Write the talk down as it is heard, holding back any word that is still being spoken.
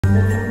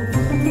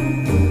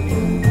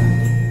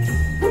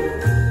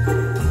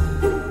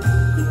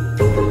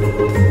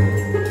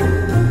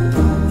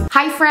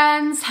Hi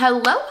friends,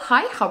 hello,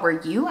 hi, how are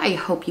you? I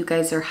hope you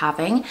guys are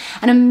having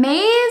an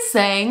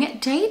amazing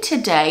day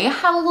today.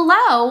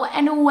 Hello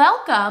and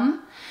welcome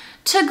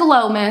to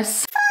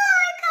Glowmas. 4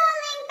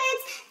 calling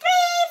birds, 3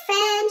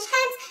 French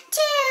hens,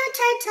 2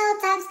 turtle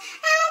doves,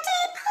 and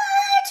a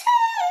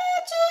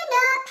partridge in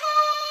a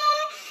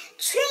pear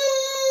tree.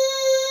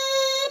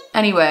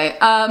 Anyway,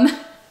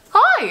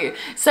 hi!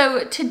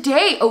 So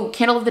today,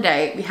 candle of the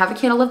day. We have a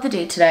candle of the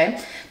day today.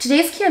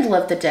 Today's candle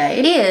of the day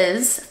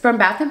is from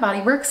Bath &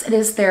 Body Works. It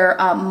is their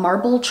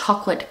marble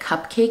chocolate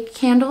cupcake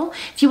candle.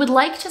 If you would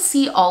like to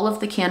see all of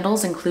the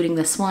candles, including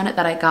this one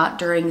that I got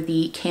during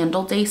the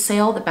candle day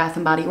sale that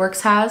Bath & Body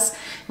Works has,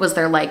 it was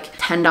their like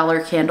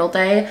 $10 candle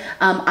day.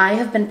 I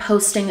have been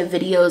posting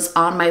videos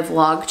on my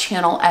vlog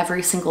channel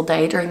every single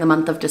day during the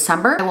month of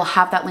December. I will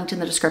have that linked in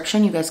the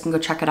description. You guys can go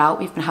check it out.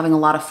 We've been having a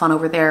lot of fun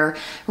over there,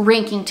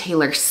 ranking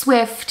Taylor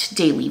Swift,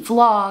 daily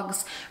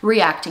vlogs,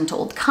 reacting to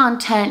old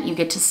content. You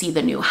get to see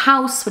the new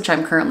house, which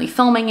I'm currently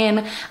filming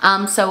in.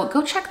 So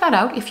go check that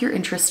out if you're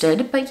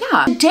interested. But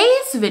yeah,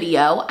 today's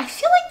video, I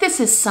feel like this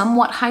is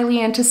somewhat highly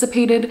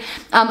anticipated.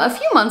 A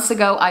few months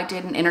ago, I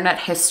did an internet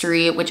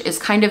history, which is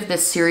kind of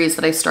this series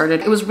that I started.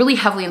 It was really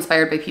heavily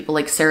inspired by people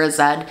like Sarah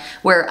Zed,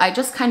 where I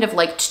just kind of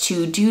liked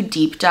to do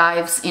deep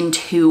dives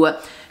into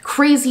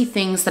crazy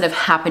things that have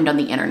happened on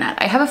the internet.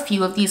 I have a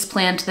few of these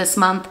planned this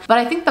month, but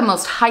I think the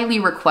most highly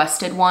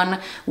requested one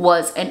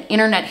was an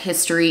internet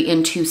history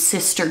into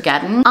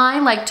Sistergeddon. I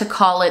like to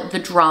call it the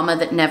drama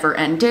that never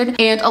ended,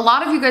 and a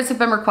lot of you guys have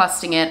been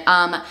requesting it.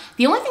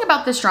 The only thing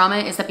about this drama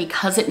is that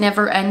because it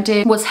never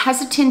ended, was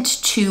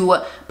hesitant to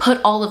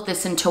put all of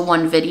this into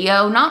one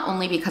video, not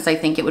only because I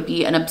think it would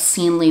be an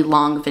obscenely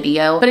long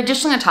video, but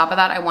additionally on top of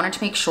that, I wanted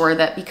to make sure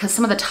that because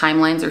some of the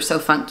timelines are so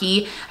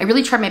funky, I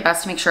really tried my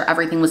best to make sure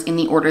everything was in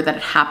the order that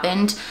it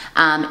happened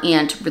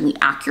and really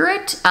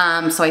accurate.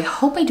 So I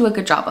hope I do a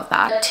good job of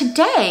that.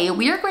 Today,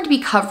 we are going to be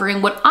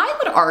covering what I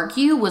would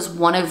argue was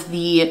one of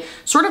the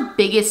sort of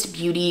biggest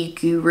beauty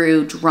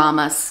guru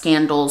drama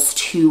scandals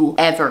to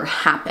ever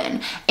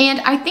happen.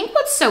 And I think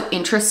what's so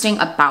interesting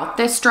about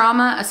this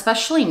drama,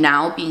 especially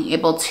now being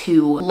able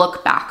to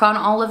look back on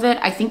all of it,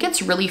 I think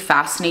it's really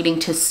fascinating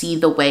to see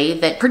the way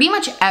that pretty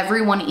much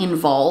everyone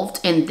involved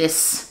in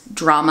this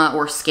drama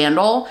or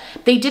scandal,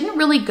 they didn't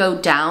really go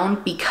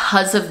down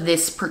because of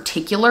this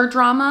particular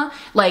drama.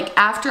 Like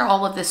after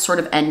all of this sort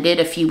of ended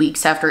a few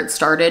weeks after it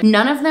started,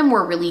 none of them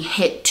were really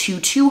hit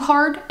too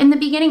hard in the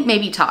beginning,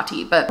 maybe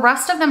Tati, but the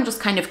rest of them just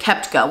kind of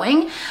kept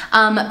going.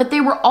 But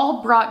they were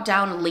all brought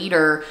down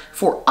later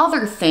for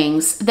other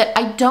things that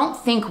I don't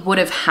think would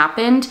have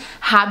happened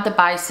had the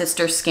Bi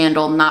Sister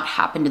scandal not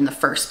happened in the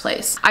first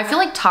place. I feel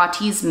like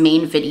Tati's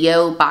main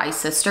video, Bi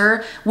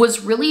Sister,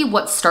 was really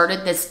what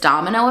started this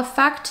domino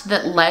effect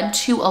that led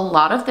to a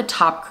lot of the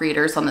top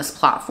creators on this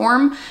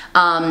platform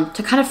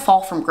to kind of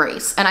fall from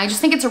grace. And I just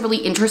think it's a really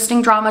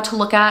interesting drama to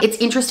look at. It's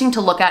interesting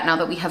to look at now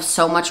that we have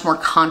so much more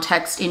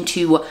context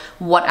into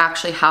what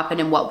actually happened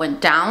and what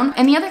went down.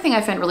 And the other thing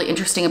I find really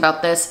interesting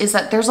about this is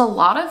that there's a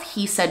lot of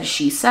he said,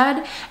 she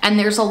said, and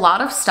there's a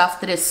lot of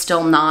stuff that is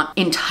still not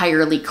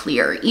entirely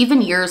clear.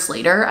 Even years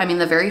later, I mean,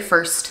 the very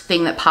first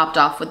thing that popped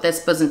off with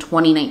this was in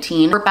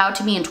 2019. We're about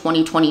to be in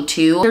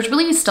 2022. There's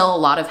really still a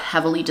lot of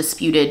heavily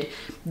disputed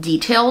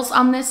details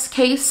on this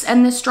case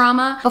and this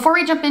drama. Before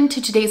we jump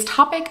into today's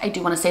topic, I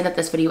do want to say that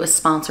this video is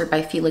sponsored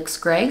by Felix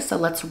Gray, so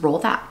let's roll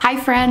that. Hi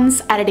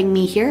friends, editing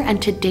me here,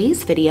 and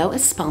today's video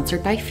is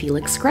sponsored by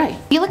Felix Gray.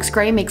 Felix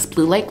Gray makes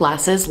blue light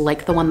glasses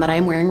like the one that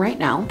I'm wearing right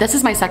now. This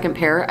is my second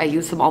pair. I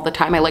use them all the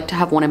time. I like to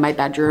have one in my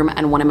bedroom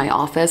and one in my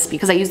office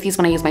because I use these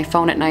when I use my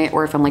phone at night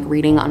or if I'm like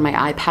reading on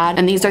my iPad.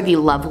 And these are the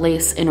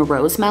Lovelace in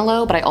Rose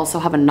Mellow, but I also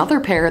have another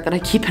pair that I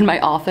keep in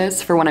my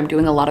office for when I'm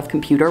doing a lot of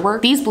computer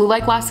work. These blue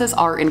light glasses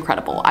are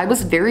incredible. I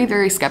was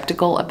very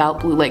skeptical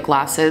about blue light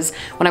glasses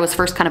when I was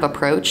first kind of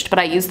approached, but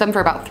I used them for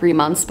about 3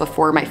 months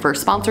before my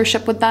first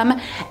sponsorship with them,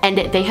 and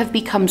they have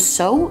become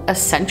so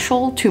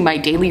essential to my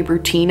daily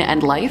routine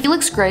and life.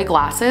 Felix Gray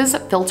glasses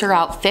filter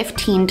out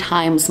 15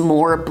 times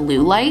more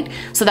blue light,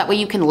 so that way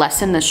you can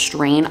lessen the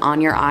strain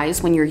on your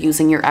eyes when you're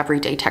using your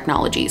everyday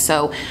technology.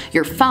 So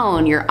your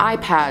phone, your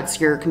iPads,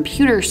 your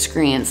computer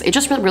screens, it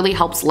just really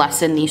helps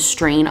lessen the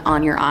strain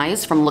on your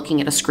eyes from looking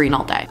at a screen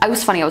all day. I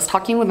was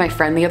talking with my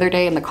friend the other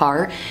day in the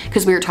car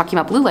because we were talking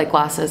about blue light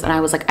glasses, and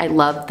I was like, I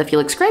love the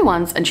Felix Gray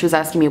ones, and she was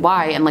asking me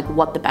why and like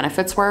what the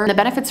benefits were. The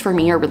benefits for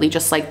me are really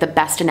just like, the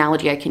best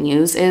analogy I can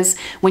use is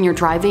when you're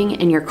driving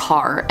in your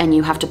car and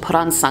you have to put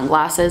on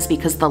sunglasses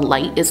because the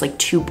light is like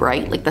too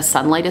bright, like the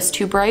sunlight is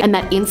too bright, and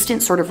that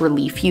instant sort of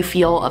relief you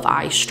feel of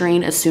eye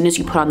strain as soon as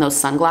you put on those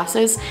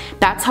sunglasses.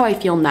 That's how I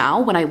feel now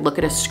when I look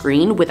at a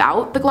screen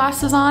without the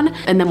glasses on,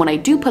 and then when I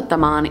do put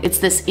them on, it's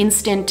this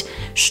instant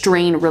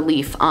strain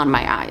relief on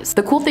my eyes.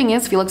 The cool thing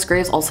is Felix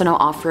Gray is also now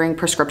offering carrying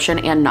prescription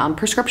and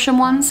non-prescription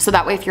ones. So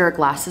that way, if you're a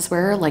glasses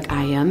wearer like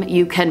I am,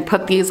 you can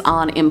put these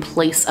on in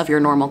place of your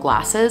normal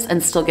glasses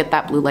and still get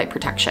that blue light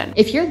protection.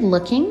 If you're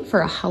looking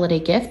for a holiday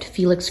gift,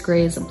 Felix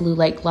Gray's blue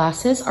light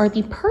glasses are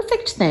the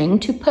perfect thing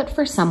to put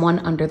for someone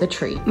under the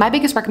tree. My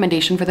biggest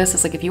recommendation for this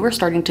is like if you are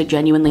starting to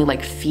genuinely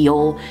like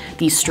feel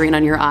the strain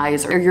on your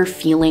eyes or you're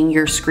feeling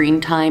your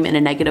screen time in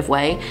a negative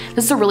way,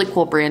 this is a really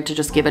cool brand to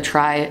just give a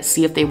try,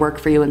 see if they work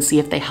for you and see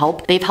if they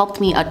help. They've helped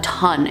me a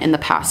ton in the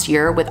past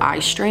year with eye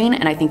strain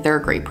and I think they're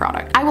a great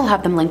product. I will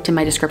have them linked in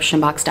my description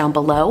box down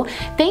below.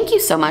 Thank you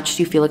so much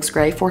to Felix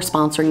Gray for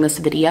sponsoring this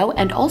video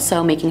and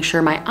also making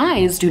sure my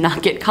eyes do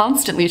not get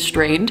constantly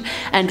strained.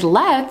 And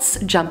let's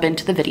jump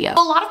into the video.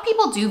 A lot of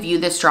people do view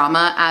this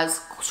drama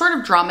as sort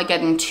of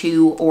Dramagedon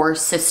 2 or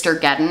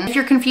Sistergeddon. If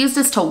you're confused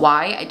as to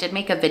why, I did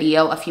make a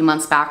video a few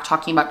months back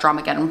talking about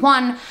Dramagedon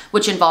 1,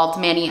 which involved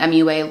Manny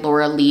MUA,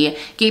 Laura Lee,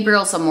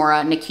 Gabriel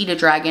Zamora, Nikita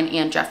Dragon,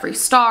 and Jeffree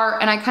Star,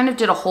 and I kind of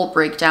did a whole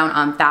breakdown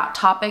on that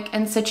topic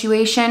and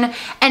situation.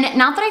 And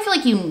not that I feel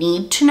like you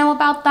need to know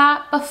about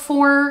that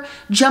before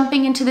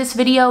jumping into this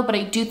video, but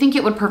I do think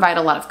it would provide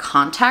a lot of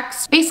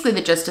context. Basically, the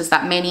gist is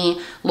that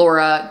Manny,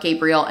 Laura,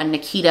 Gabriel, and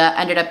Nikita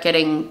ended up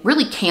getting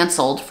really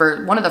canceled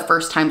for one of the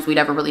first times we'd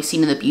ever really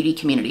seen in the beauty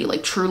community,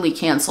 like truly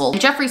canceled.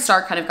 And Jeffree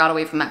Star kind of got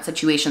away from that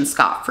situation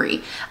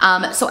scot-free.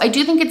 So I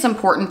do think it's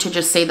important to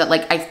just say that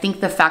like I think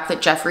the fact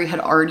that Jeffree had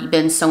already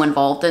been so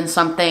involved in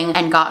something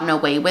and gotten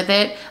away with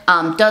it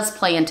does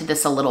play into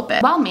this a little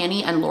bit. While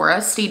Manny and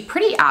Laura stayed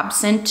pretty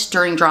absent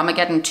during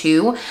Dramagedon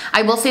 2,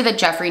 I will say that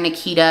Jeffree,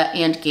 Nikita,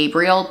 and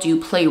Gabriel do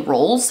play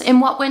roles in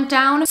what went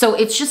down. So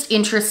it's just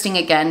interesting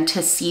again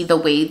to see the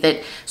way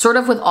that sort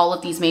of with all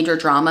of these major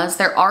dramas,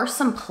 there are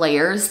some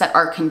players that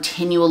are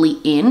continually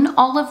in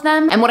all of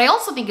them. And what I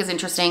also think is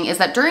interesting is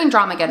that during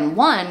Dramagedon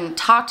 1,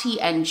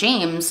 Tati and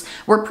James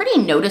were pretty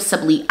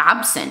noticeably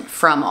absent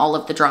from all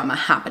of the drama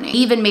happening. They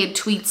even made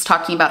tweets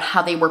talking about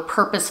how they were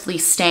purposefully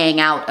staying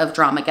out of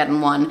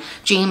Dramagedon 1,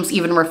 James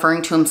even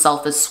referring to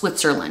himself as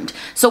Switzerland.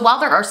 So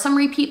while there are some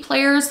repeat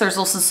players, there's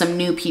also some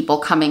new people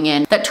coming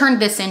in that turned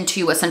this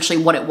into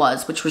essentially what it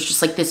was, which was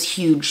just like this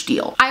huge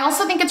deal. I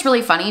also think it's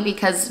really funny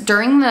because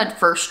during the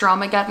first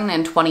Dramagedon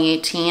in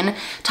 2018,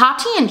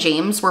 Tati and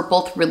James were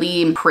both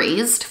really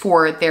praised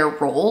for their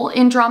role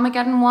in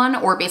Dramagedon 1,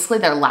 or basically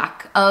their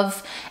lack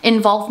of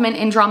involvement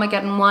in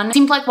Dramagedon 1. It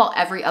seemed like while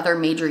every other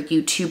major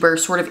YouTuber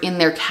sort of in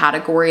their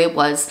category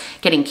was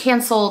getting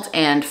canceled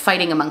and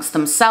fighting amongst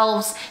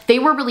themselves, they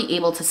were really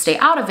able to stay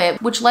out of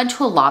it, which led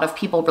to a lot of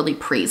people really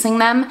praising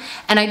them.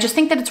 And I just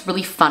think that it's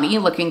really funny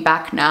looking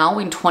back now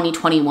in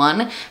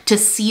 2021 to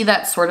see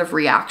that sort of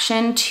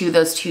reaction to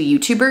those two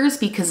YouTubers,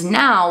 because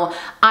now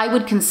I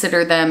would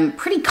consider them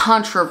pretty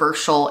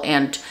controversial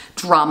and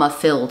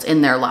drama-filled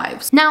in their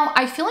lives. Now,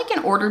 I feel like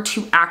in order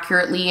to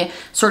accurately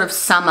sort of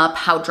sum up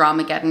how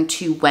Dramagedon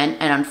 2 went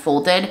and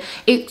unfolded,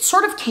 it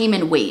sort of came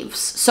in waves.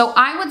 So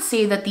I would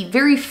say that the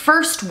very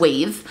first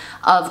wave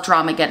of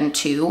Dramagedon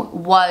 2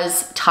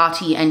 was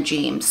Tati and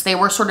James. They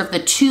were sort of the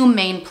two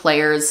main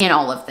players in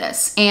all of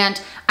this. And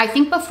I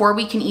think before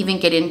we can even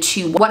get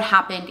into what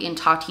happened in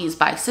Tati's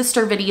By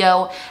Sister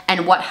video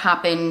and what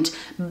happened,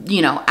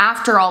 you know,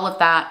 after all of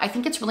that, I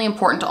think it's really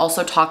important to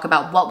also talk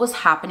about what was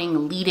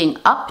happening leading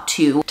up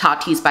to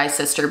Tati's By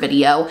Sister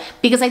video,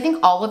 because I think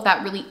all of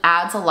that really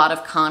adds a lot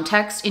of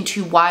context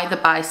into why the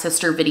By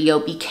Sister video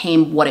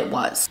became what it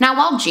was. Now,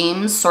 while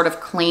James sort of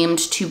claimed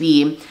to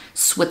be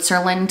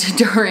Switzerland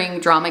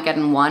during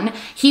Dramagedon 1,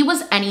 he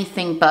was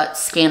anything but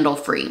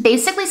scandal-free.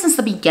 Basically, since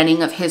the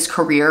beginning of his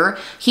career,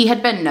 he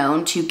had been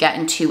known to get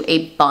into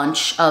a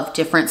bunch of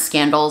different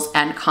scandals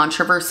and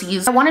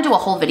controversies. I want to do a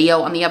whole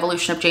video on the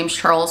evolution of James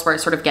Charles where I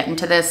sort of get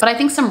into this, but I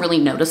think some really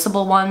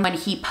noticeable one when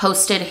he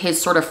posted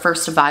his sort of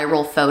first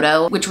viral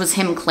photo, which was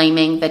him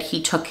claiming that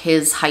he took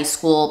his high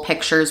school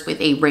pictures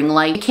with a ring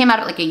light. It came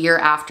out like a year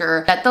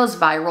after that those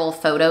viral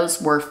photos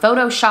were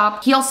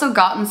photoshopped. He also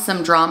got in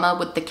some drama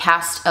with the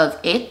cast of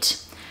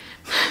It,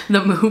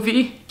 the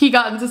movie. He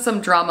got into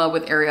some drama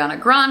with Ariana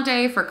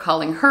Grande for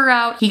calling her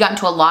out. He got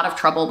into a lot of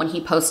trouble when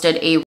he posted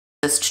a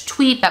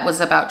tweet that was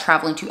about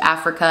traveling to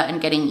Africa and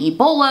getting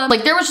Ebola.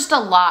 Like, there was just a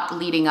lot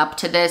leading up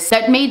to this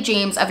that made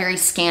James a very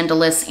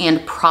scandalous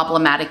and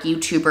problematic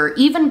YouTuber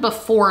even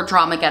before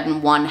Dramagedon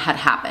 1 had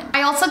happened.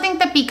 I also think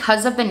that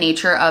because of the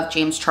nature of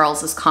James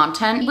Charles's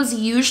content, he was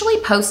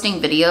usually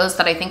posting videos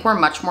that I think were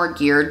much more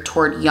geared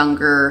toward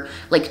younger,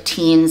 like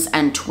teens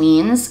and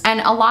tweens,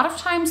 and a lot of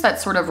times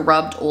that sort of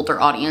rubbed older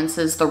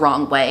audiences the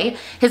wrong way.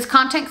 His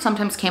content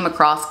sometimes came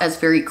across as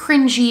very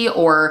cringy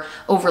or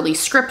overly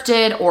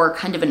scripted or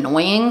kind of annoying.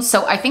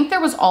 So I think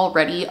there was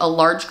already a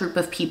large group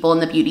of people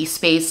in the beauty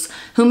space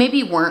who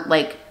maybe weren't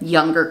like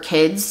younger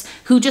kids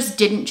who just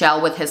didn't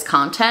gel with his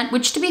content,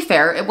 which to be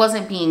fair, it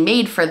wasn't being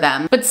made for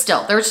them, but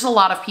still, there was just a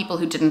lot of people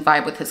who didn't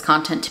vibe with his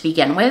content to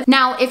begin with.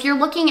 Now, if you're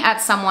looking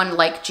at someone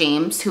like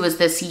James, who is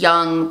this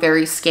young,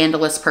 very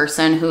scandalous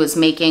person who is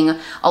making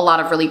a lot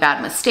of really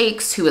bad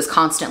mistakes, who is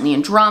constantly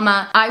in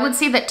drama, I would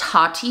say that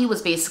Tati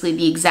was basically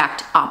the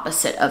exact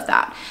opposite of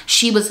that.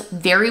 She was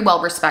very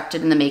well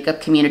respected in the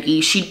makeup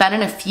community. She'd been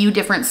in a few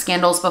different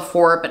scandals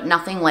before, but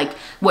nothing like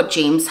what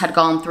James had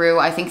gone through.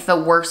 I think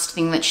the worst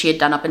thing that she had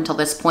done up until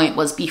this point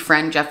was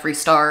befriend Jeffree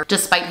Star,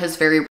 despite his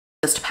very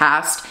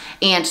past,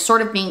 and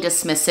sort of being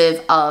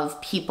dismissive of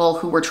people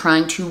who were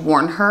trying to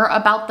warn her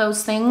about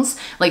those things.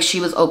 Like, she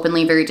was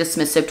openly very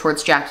dismissive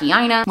towards Jackie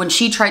Aina when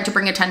she tried to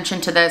bring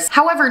attention to this.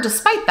 However,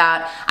 despite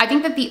that, I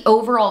think that the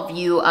overall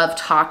view of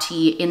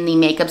Tati in the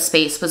makeup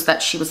space was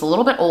that she was a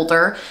little bit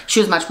older. She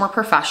was much more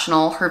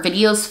professional. Her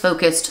videos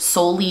focused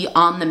solely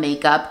on the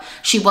makeup.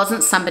 She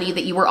wasn't somebody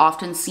that you were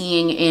often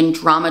seeing in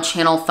drama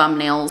channel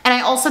thumbnails. And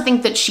I also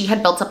think that she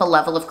had built up a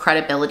level of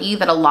credibility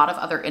that a lot of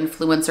other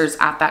influencers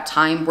at that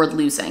time were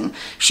losing.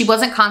 She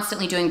wasn't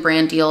constantly doing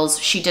brand deals.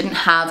 She didn't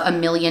have a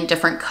million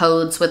different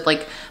codes with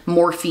like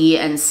Morphe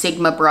and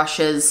Sigma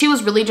brushes. She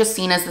was really just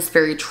seen as this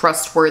very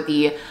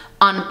trustworthy,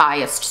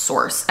 unbiased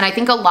source. And I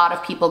think a lot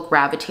of people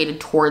gravitated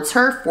towards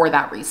her for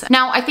that reason.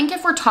 Now, I think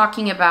if we're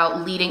talking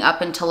about leading up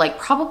until like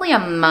probably a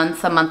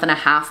month and a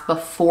half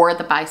before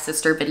the Bye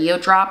Sister video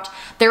dropped,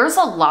 there was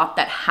a lot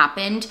that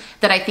happened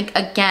that I think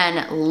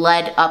again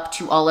led up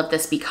to all of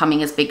this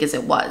becoming as big as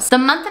it was. The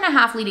month and a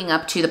half leading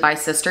up to the Bye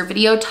Sister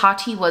video,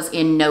 Tati was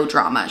in no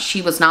drama.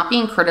 She was not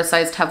being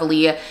criticized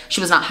heavily.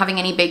 She was not having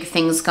any big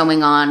things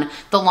going on.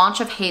 The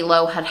launch of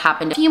Halo had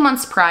happened a few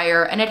months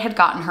prior, and it had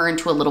gotten her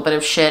into a little bit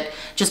of shit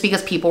just because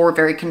people were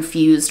very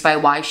confused by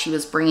why she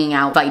was bringing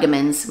out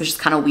vitamins, which is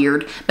kind of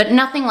weird, but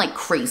nothing like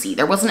crazy.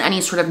 There wasn't any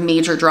sort of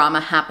major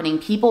drama happening.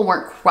 People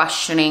weren't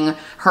questioning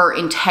her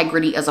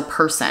integrity as a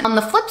person. On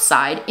the flip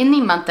side, in the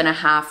month and a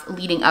half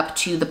leading up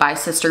to the Bye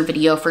Sister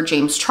video for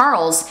James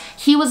Charles,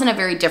 he was in a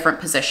very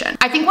different position.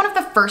 I think one of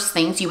the first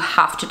things you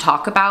have to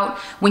talk about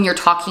when you're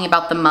talking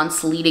about the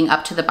months leading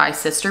up to the Bye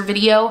Sister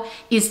video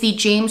is the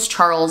James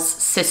Charles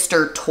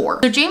sister tour.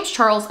 So James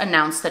Charles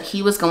announced that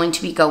he was going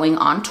to be going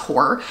on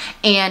tour,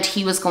 and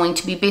he was going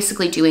to be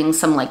basically doing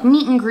some like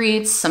meet and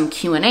greets, some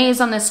Q&As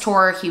on this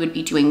tour. He would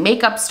be doing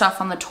makeup stuff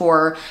on the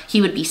tour.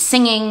 He would be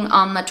singing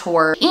on the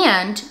tour.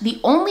 And the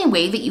only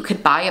way that you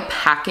could buy a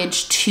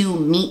package to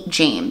meet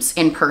James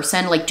in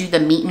person, like do the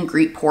meet and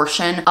greet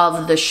portion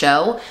of the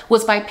show,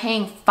 was by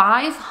paying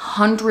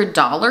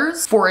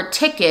 $500 for a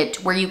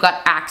ticket where you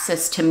got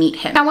access to meet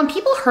him. Now, when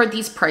people heard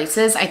these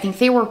prices, I think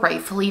they were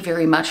rightfully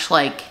very much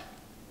like,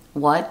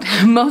 what?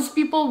 Most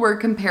people were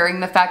comparing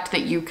the fact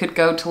that you could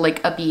go to like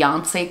a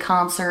Beyonce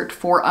concert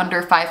for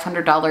under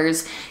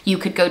 $500. You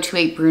could go to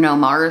a Bruno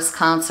Mars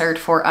concert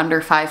for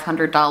under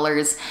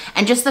 $500.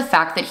 And just the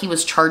fact that he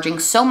was charging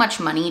so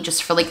much money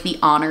just for like the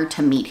honor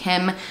to meet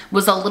him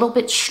was a little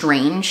bit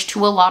strange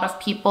to a lot of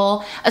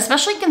people,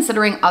 especially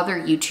considering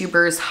other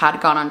YouTubers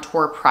had gone on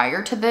tour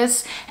prior to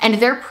this and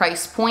their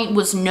price point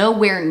was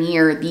nowhere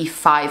near the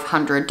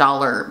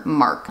 $500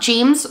 mark.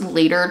 James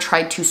later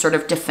tried to sort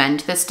of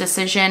defend this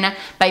decision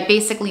by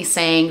basically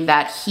saying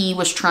that he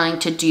was trying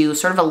to do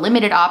sort of a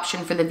limited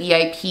option for the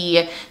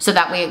VIP, so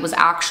that way it was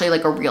actually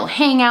like a real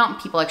hangout and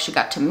people actually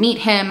got to meet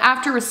him.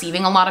 After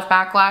receiving a lot of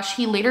backlash,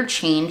 he later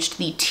changed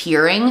the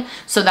tiering,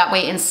 so that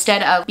way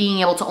instead of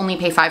being able to only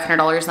pay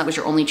 $500 and that was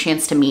your only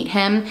chance to meet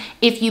him,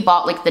 if you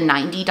bought like the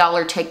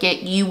 $90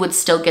 ticket, you would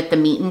still get the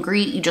meet and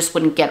greet, you just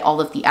wouldn't get all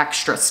of the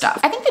extra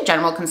stuff. I think the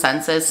general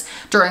consensus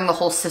during the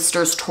whole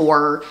Sisters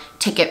tour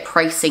ticket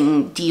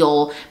pricing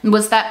deal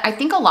was that I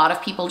think a lot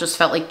of people just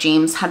felt like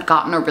James had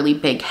gotten a really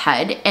big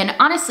head. And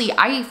honestly,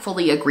 I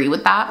fully agree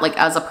with that. Like,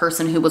 as a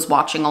person who was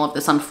watching all of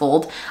this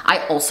unfold, I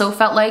also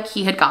felt like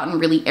he had gotten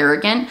really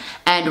arrogant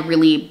and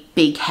really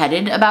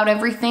big-headed about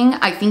everything.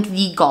 I think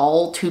the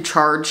gall to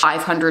charge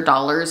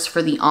 $500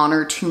 for the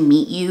honor to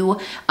meet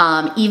you,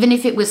 even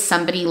if it was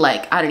somebody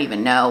like, I don't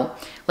even know,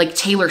 like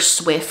Taylor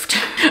Swift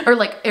or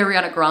like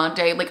Ariana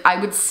Grande, like I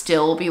would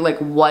still be like,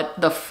 what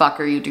the fuck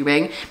are you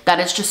doing? That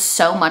is just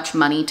so much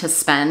money to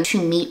spend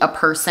to meet a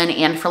person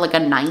and for like a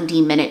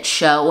 90-minute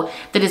show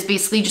that is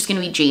basically just gonna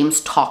be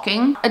James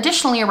talking.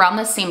 Additionally, around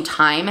the same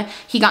time,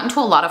 he got into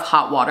a lot of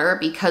hot water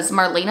because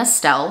Marlena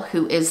Stell,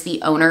 who is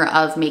the owner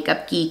of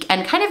Makeup Geek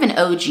and kind of an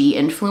OG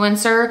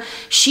influencer,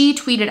 she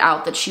tweeted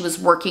out that she was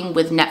working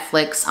with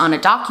Netflix on a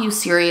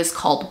docu-series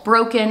called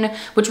Broken,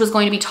 which was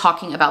going to be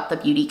talking about the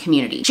beauty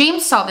community.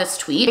 James saw this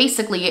tweet,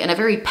 basically in a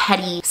very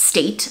petty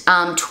state,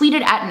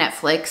 tweeted at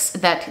Netflix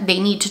that they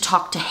need to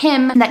talk to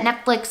him, that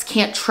Netflix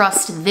can't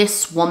trust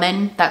this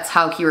woman, that's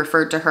how he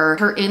referred to her,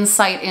 her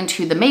insight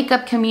into the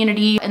makeup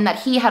community, and that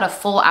he had a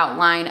full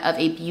outline of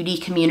a beauty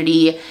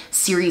community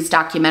series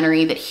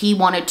documentary that he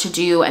wanted to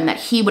do and that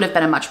he would have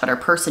been a much better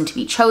person to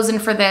be chosen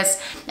for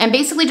this, and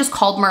basically just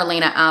called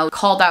Marlena out,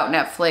 called out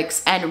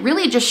Netflix, and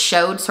really just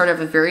showed sort of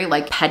a very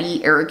like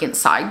petty, arrogant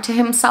side to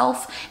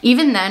himself.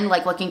 Even then,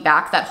 like looking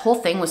back, that whole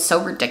thing was so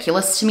so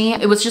ridiculous to me.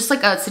 It was just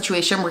like a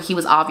situation where he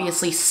was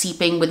obviously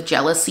seeping with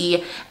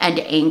jealousy and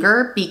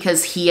anger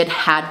because he had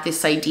had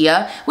this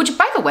idea, which,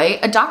 by the way,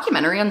 a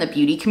documentary on the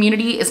beauty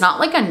community is not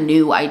like a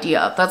new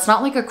idea. That's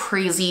not like a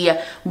crazy,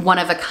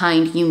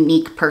 one-of-a-kind,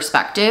 unique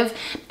perspective.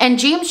 And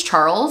James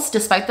Charles,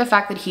 despite the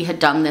fact that he had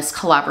done this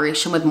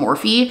collaboration with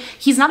Morphe,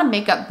 he's not a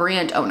makeup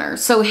brand owner.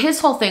 So his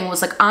whole thing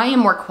was like, I am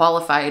more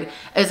qualified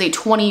as a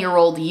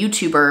 20-year-old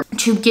YouTuber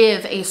to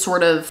give a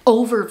sort of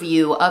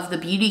overview of the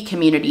beauty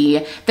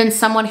community than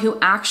someone who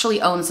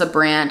actually owns a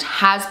brand,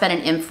 has been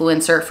an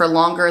influencer for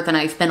longer than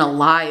I've been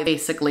alive,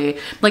 basically.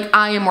 Like,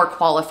 I am more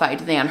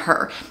qualified than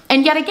her.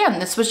 And yet again,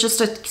 this was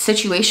just a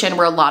situation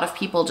where a lot of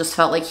people just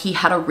felt like he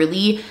had a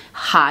really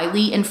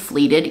highly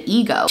inflated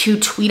ego. To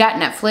tweet at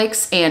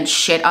Netflix and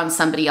shit on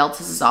somebody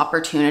else's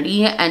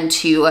opportunity and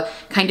to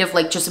kind of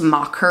like just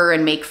mock her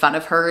and make fun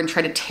of her and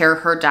try to tear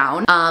her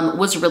down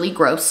was really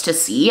gross to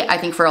see. I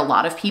think for a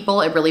lot of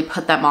people, it really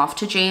put them off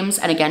to James,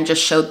 and again,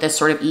 just showed this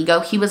sort of ego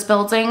he was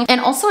building.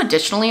 And also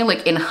additionally,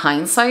 like in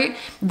hindsight,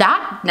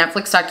 that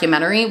Netflix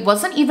documentary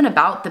wasn't even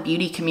about the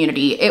beauty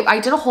community. I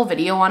did a whole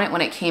video on it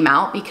when it came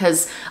out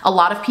because a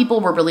lot of people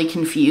were really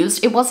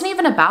confused. It wasn't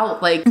even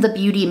about like the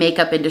beauty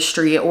makeup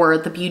industry or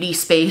the beauty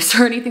space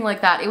or anything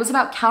like that. It was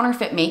about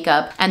counterfeit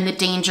makeup and the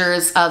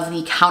dangers of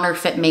the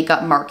counterfeit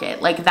makeup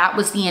market. Like, that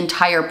was the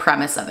entire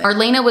premise of it.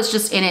 Arlena was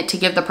just in it to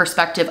give the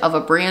perspective of a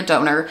brand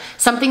owner,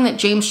 something that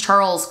James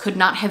Charles could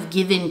not have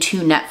given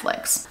to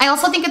Netflix. I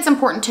also think it's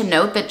important to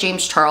note that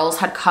James Charles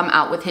had come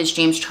out with his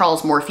James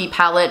Charles Morphe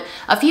palette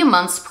a few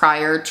months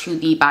prior to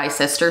the Bi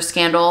Sister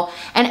scandal.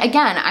 And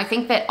again, I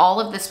think that all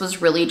of this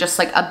was really just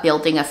like a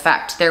building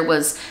effect. There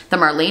was the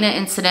Marlena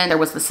incident, there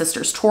was the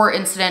Sisters Tour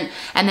incident,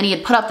 and then he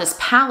had put out this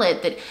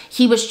palette that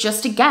he was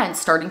just again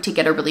starting to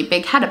get a really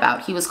big head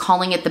about. He was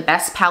calling it the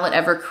best palette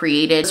ever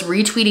created,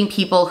 retweeting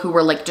people who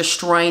were like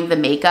destroying the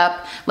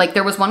makeup. Like,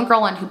 there was one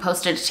girl on who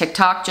posted a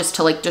TikTok just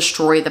to like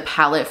destroy the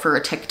palette for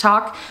a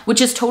TikTok,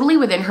 which is totally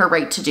within her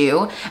right to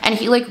do. And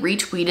he like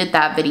retweeted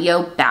that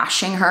video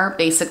bashing her,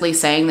 basically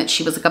saying that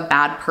she was like a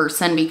bad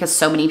person because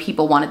so many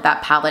people wanted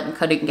that palette and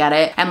couldn't get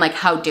it. And like,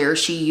 how dare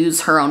she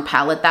use her own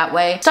palette that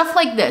way? Stuff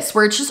like this,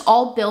 where it's just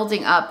all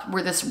building up,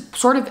 where this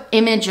sort of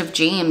image of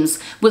James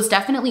was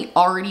definitely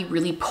already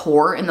really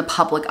poor in the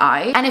public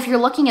eye. And if you're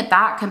looking at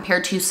that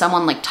compared to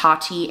someone like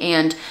Tati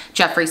and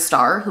Jeffree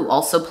Star, who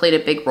also played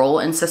a big role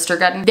in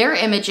Sistergeddon, their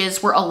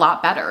images were a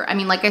lot better. I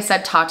mean, like I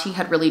said, Tati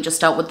had really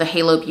just dealt with the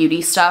Halo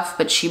Beauty stuff,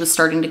 but she was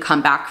starting to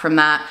come back from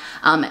that.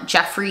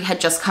 Jeffree had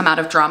just come out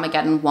of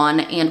Dramagedon 1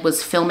 and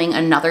was filming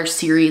another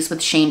series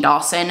with Shane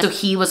Dawson. So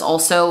he was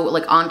also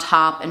like on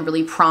top and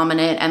really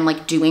prominent and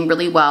like doing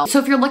really well. So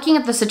if you're looking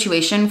at the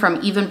situation from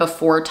even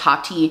before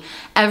Tati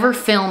ever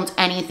filmed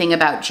anything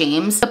about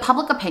James, the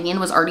public opinion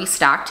was already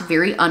stacked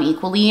very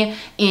unequally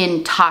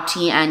in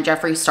Tati and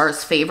Jeffree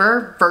Star's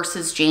favor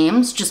versus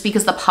James, just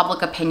because the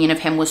public opinion of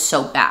him was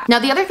so bad. Now,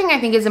 the other thing I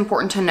think is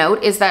important to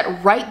note is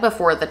that right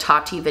before the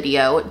Tati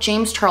video,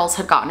 James Charles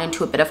had gotten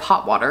into a bit of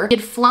hot water. He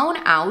had flown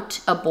out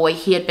a boy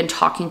he had been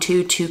talking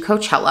to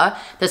Coachella.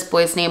 This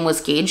boy's name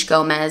was Gage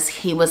Gomez.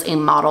 He was a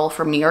model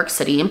from New York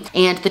City,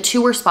 and the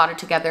two were spotted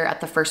together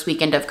at the first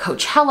weekend of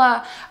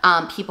Coachella.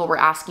 People were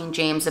asking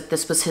James if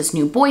this was his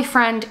new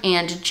boyfriend,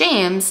 and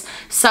James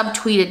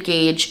subtweeted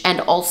Gage and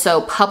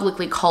also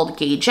publicly called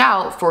Gage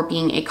out for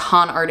being a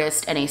con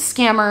artist and a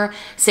scammer,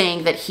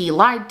 saying that he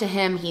lied to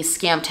him, he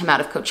scammed him out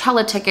of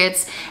Coachella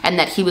tickets, and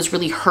that he was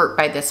really hurt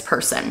by this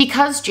person.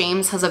 Because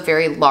James has a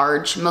very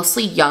large,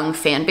 mostly young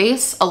fan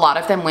base, a lot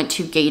of them went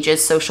to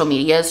Gage's social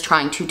medias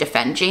trying to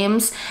defend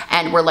James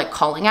and were like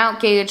calling out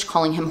Gage,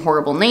 calling him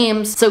horrible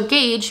names. So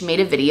Gage made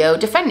a video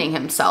defending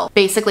himself,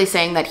 basically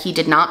saying that he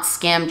did not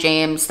scam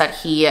James, that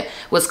he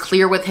was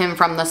clear with him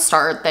from the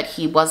start, that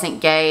he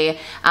wasn't gay,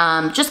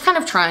 just kind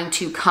of trying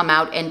to come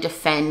out and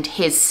defend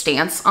his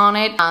stance on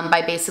it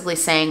by basically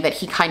saying that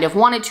he kind of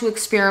wanted to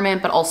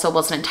experiment but also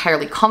wasn't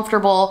entirely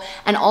comfortable,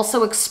 and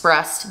also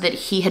expressed that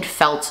he had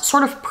felt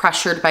sort of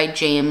pressured by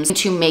James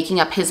into making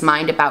up his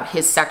mind about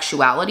his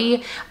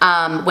sexuality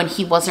when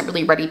he wasn't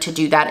really ready to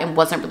do that and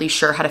wasn't really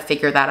sure how to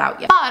figure that out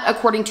yet. But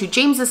according to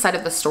James's side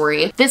of the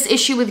story, this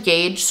issue with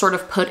Gage sort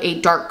of put a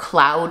dark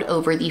cloud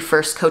over the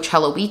first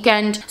Coachella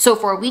weekend. So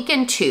for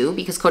weekend 2,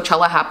 because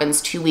Coachella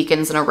happens 2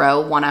 weekends in a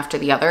row, one after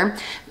the other,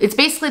 it's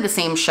basically the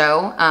same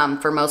show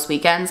for most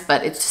weekends,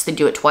 but it's just they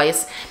do it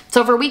twice.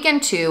 So for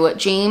weekend 2,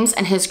 James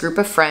and his group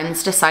of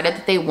friends decided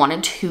that they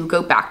wanted to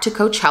go back to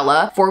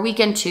Coachella for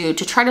weekend 2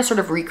 to try to sort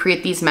of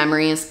recreate these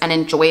memories and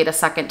enjoy it a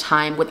second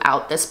time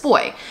without this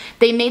boy.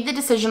 They made the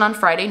decision on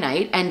Friday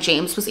night, and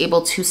James was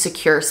able to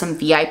secure some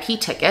VIP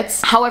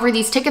tickets. However,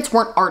 these tickets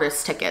weren't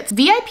artist tickets.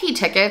 VIP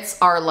tickets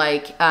are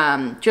like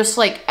just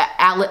like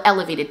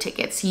elevated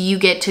tickets. You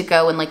get to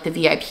go in like the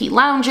VIP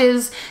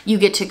lounges, you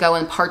get to go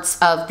in parts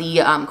of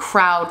the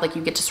crowd, like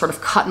you get to sort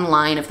of cut in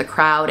line of the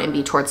crowd and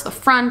be towards the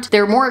front.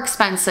 They're more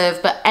expensive,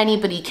 but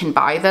anybody can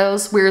buy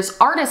those. Whereas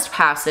artist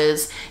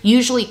passes,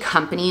 usually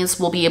companies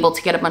will be able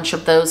to get a bunch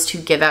of those to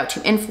give out to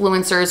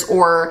influencers,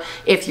 or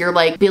if you're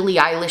like Billie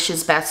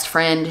Eilish's best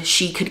friend,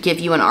 she could give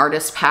you an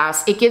artist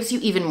pass. It gives you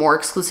even more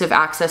exclusive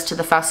access to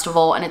the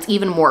festival, and it's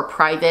even more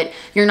private.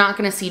 You're not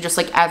gonna see just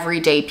like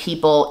everyday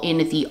people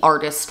in the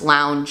artist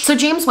lounge. So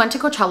James went to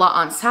Coachella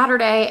on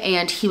Saturday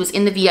and he was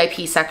in the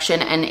VIP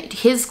section, and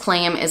his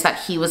claim is that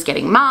he was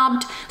getting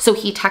mobbed. So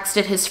he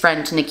texted his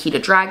friend Nikita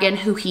Dragon,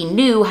 who he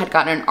knew had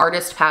gotten an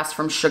artist pass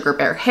from Sugar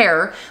Bear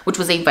Hair, which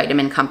was a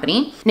vitamin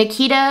company.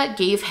 Nikita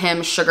gave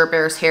him Sugar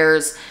Bear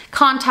Hair's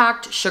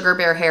contact. Sugar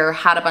Bear Hair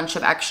had a bunch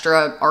of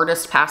extra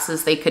artist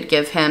passes they could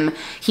give him.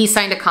 He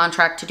signed a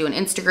contract to do an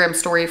Instagram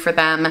story for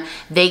them.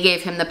 They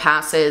gave him the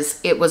passes.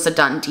 It was a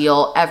done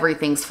deal.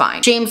 Everything's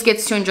fine. James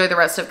gets to enjoy the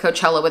rest of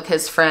Coachella with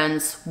his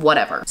friends,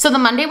 whatever. So the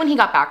Monday when he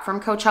got back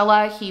from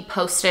Coachella, he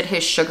posted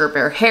his Sugar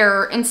Bear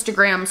Hair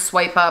Instagram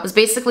swipe up. It was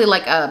basically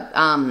like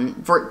a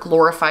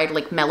glorified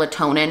like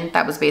melatonin.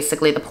 That was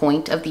basically the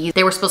point of these.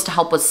 They were supposed to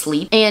help with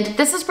sleep. And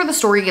this is where the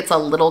story gets a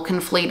little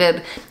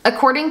conflated.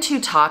 According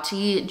to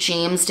Tati,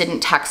 James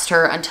didn't text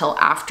her until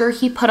after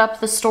he put up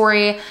the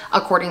story.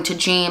 According to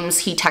James,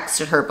 he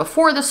texted her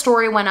before the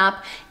story went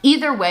up.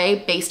 Either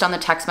way, based on the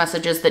text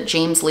messages that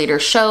James later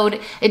showed,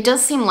 it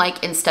does seem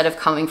like instead of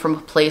coming from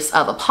a place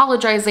of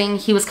apologizing,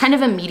 he was kind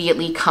of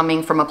immediately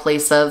coming from a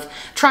place of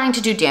trying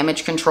to do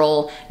damage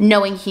control,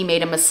 knowing he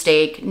made a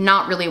mistake,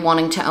 not really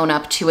wanting to own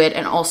up to it,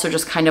 and also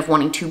just kind of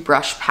wanting to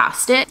brush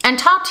past it. And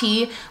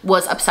Tati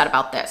was upset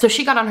about this. So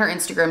she got on her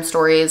Instagram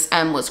stories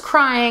and was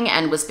crying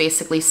and was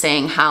basically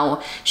saying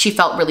how she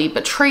felt really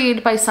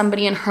betrayed by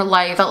somebody in her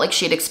life, felt like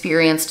she had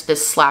experienced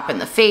this slap in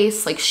the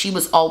face, like she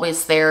was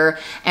always there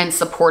and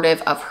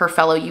supportive of her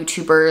fellow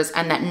YouTubers,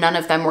 and that none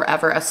of them were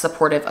ever as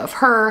supportive of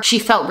her. She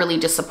felt really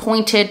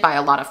disappointed by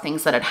a lot of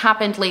things that had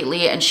happened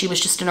lately, and she was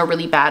just in a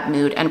really bad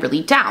mood and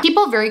really down.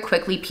 People very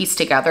quickly pieced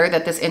together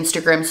that this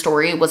Instagram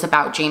story was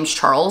about James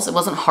Charles. It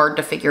wasn't hard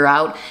to figure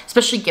out,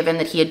 especially given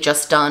that he had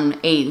just done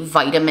a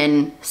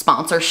vitamin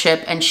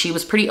sponsorship and she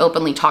was pretty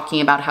openly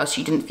talking about how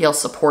she didn't feel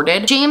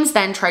supported. James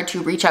then tried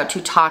to reach out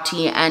to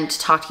Tati and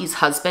Tati's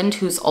husband,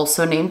 who's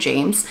also named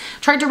James,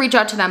 tried to reach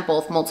out to them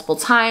both multiple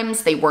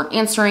times. They weren't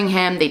answering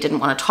him. They didn't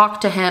want to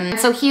talk to him.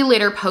 So he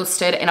later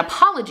posted an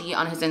apology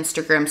on his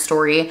Instagram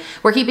story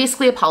where he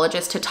basically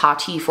apologized to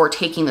Tati for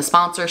taking the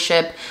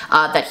sponsorship,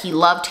 that he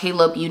loved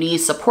Halo Beauty,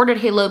 supported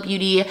Halo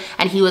Beauty,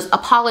 and he was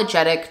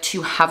apologetic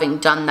to having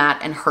done that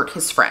and hurt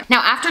his friend.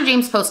 Now, after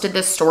James posted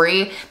this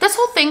story, this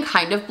whole thing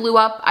kind of blew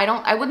up.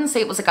 I wouldn't say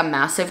it was like a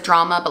massive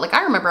drama, but like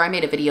I remember I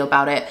made a video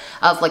about it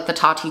of like the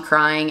Tati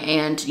crying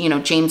and, you know,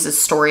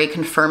 James's story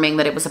confirming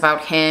that it was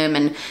about him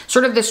and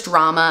sort of this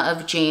drama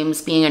of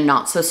James being a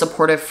not so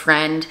supportive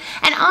friend.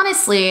 And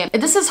honestly,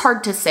 this is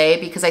hard to say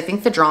because I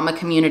think the drama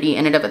community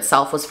in and of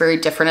itself was very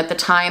different at the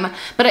time.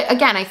 But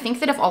again, I think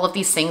that if all of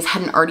these things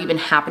hadn't already been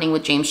happening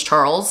with James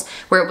Charles,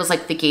 where it was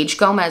like the Gage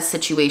Gomez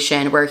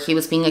situation where he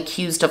was being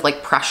accused of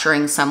like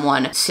pressuring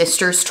someone,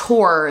 Sisters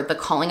Tour, the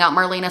calling out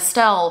Marlene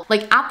Estelle,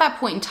 like at that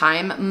point in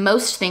time,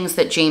 most things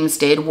that James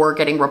did were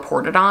getting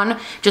reported on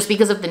just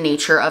because of the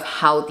nature of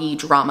how the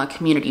drama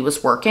community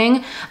was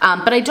working.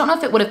 But I don't know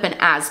if it would have been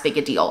as big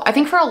a deal. I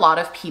think for a lot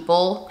of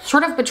people,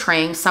 sort of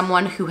betraying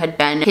someone who had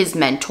been his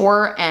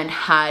mentor and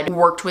had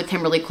worked with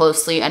him really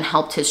closely and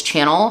helped his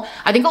channel,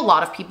 I think a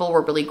lot of people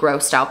were really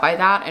grossed out by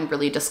that and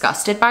really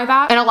disgusted by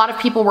that. And a lot of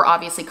people were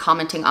obviously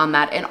commenting on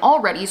that and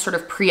already sort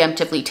of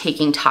preemptively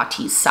taking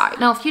Tati's side.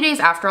 Now, a few days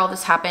after all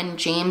this happened,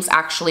 James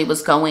actually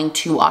was going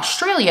to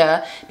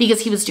Australia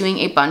because he was doing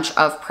a bunch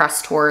of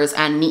press tours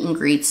and meet and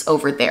greets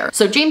over there.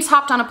 So James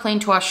hopped on a plane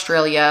to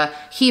Australia.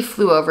 He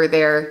flew over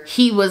there.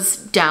 He was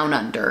down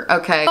under,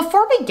 okay?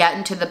 Before we get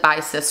into the Bye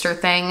Sister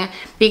thing,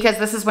 because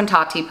this is when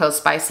Tati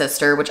posts Bye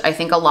Sister, which I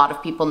think a lot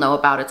of people know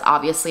about. It's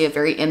obviously a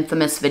very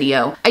infamous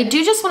video. I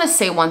do just want to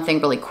say one thing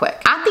really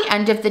quick. At the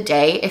end of the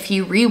day, if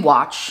you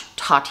rewatch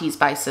Tati's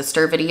Bye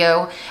Sister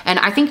video, and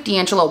I think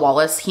D'Angelo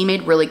Wallace, he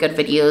made really good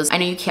videos. I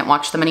know you can't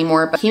watch them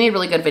anymore, but he made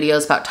really good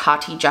videos about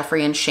Tati,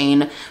 Jeffree, and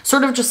Shane,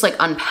 sort of just like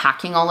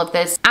unpacking all of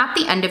this. At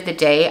the end of the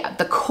day,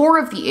 the core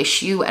of the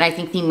issue, and I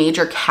think the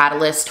major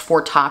catalyst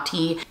for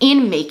Tati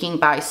in making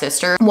Bye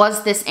Sister,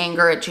 was this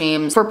anger at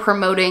James for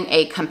promoting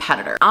a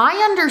competitor. I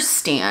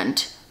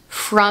understand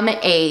from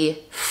a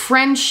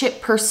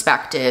friendship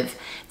perspective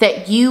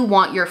that you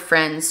want your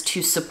friends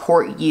to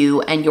support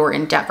you and your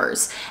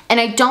endeavors. And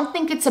I don't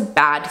think it's a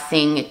bad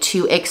thing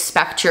to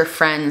expect your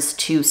friends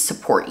to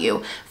support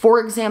you. For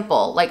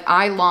example, like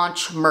I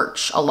launch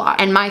merch a lot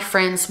and my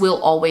friends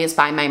will always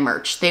buy my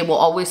merch. They will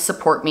always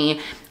support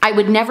me. I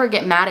would never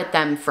get mad at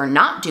them for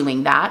not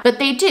doing that, but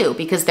they do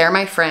because they're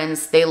my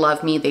friends, they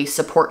love me, they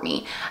support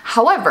me.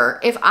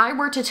 However, if I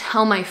were to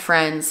tell my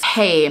friends,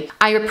 hey,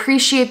 I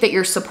appreciate that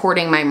you're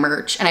supporting my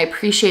merch and I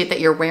appreciate that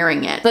you're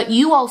wearing it, but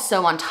you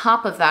also on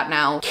top of that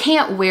now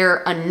can't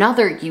wear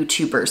another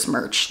YouTuber's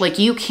merch. Like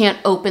you can't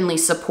openly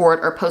support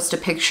or post a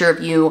picture of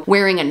you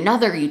wearing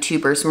another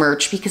YouTuber's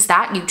merch because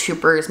that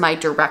YouTuber is my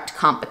direct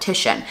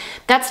competition.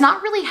 That's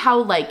not really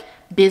how like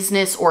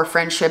business or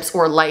friendships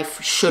or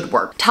life should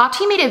work.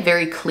 Tati made it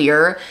very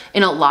clear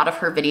in a lot of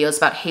her videos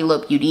about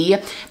Halo Beauty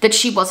that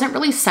she wasn't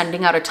really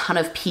sending out a ton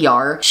of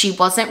PR. She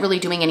wasn't really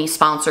doing any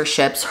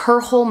sponsorships. Her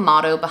whole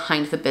motto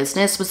behind the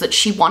business was that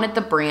she wanted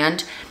the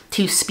brand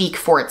to speak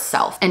for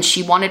itself, and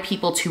she wanted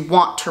people to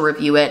want to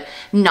review it,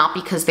 not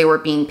because they were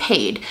being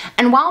paid.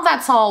 And while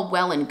that's all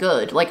well and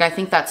good, like, I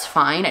think that's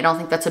fine. I don't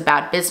think that's a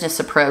bad business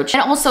approach.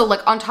 And also,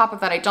 like, on top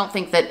of that, I don't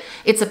think that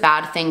it's a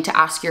bad thing to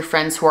ask your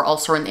friends who are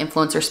also in the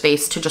influencer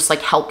space to just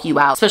like help you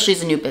out, especially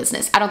as a new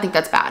business. I don't think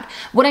that's bad.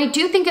 What I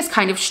do think is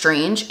kind of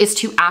strange is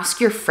to ask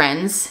your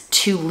friends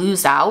to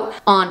lose out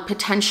on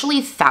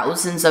potentially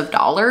thousands of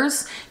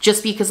dollars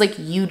just because like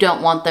you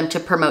don't want them to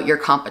promote your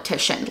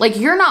competition. Like,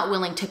 you're not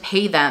willing to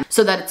pay them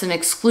so that it's an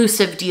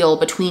exclusive deal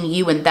between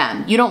you and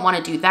them. You don't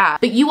want to do that,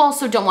 but you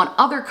also don't want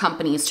other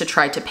companies to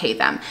try to pay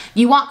them.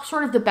 You want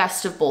sort of the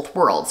best of both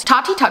worlds.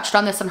 Tati touched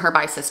on this in her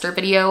By Sister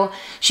video.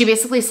 She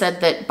basically said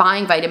that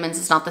buying vitamins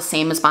is not the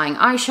same as buying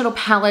eyeshadow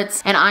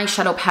palettes. An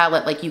eyeshadow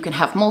palette, like, you can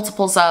have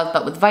multiples of,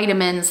 but with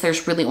vitamins,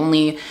 there's really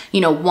only,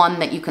 you know, one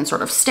that you can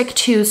sort of stick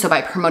to. So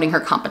by promoting her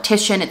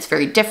competition, it's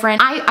very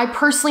different. I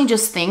personally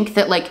just think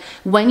that, like,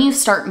 when you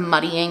start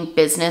muddying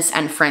business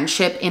and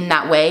friendship in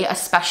that way,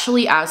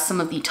 especially as some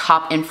of the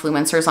top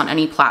influencers on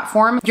any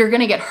platform, you're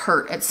gonna get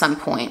hurt at some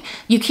point.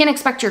 You can't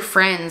expect your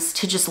friends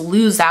to just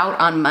lose out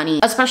on money,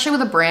 especially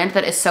with a brand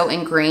that is so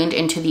ingrained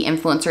into the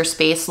influencer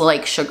space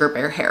like Sugar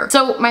Bear Hair.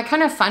 So my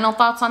kind of final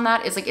thoughts on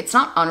that is, like, it's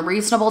not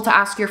unreasonable to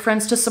ask your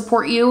friends to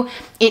support you.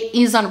 It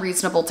is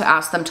unreasonable to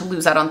ask them to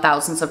lose out on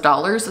thousands of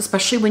dollars,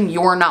 especially when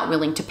you're not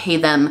willing to pay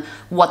them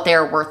what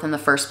they're worth in the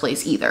first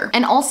place either.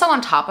 And also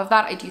on top of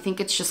that, I do think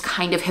it's just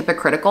kind of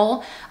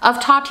hypocritical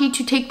of Tati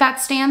to take that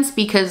stance,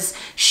 because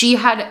she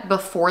had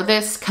before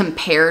this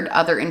compared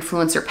other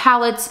influencer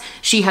palettes.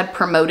 She had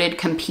promoted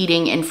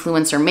competing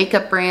influencer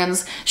makeup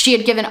brands. She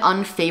had given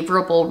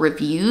unfavorable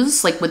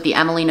reviews, like with the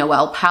Emily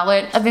Noel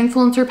palette, of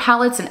influencer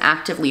palettes, and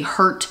actively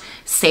hurt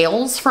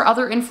sales for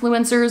other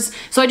influencers.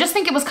 So I just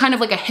think it was kind of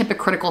like a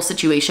hypocritical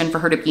situation for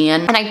her to be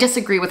in. And I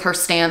disagree with her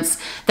stance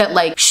that,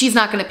 like, she's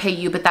not gonna pay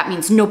you, but that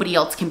means nobody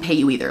else can pay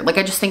you either. Like,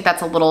 I just think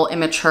that's a little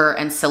immature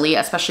and silly,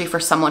 especially for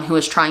someone who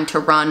is trying to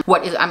run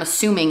what is, I'm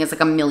assuming, is like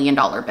 $1 million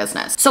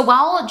business. So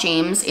while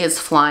James is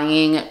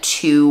flying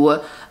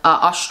to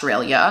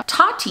Australia,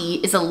 Tati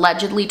is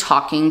allegedly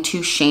talking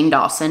to Shane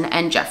Dawson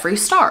and Jeffree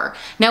Star.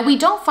 Now, we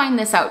don't find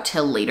this out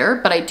till later,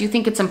 but I do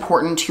think it's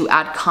important to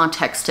add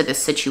context to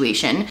this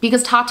situation,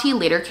 because Tati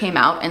later came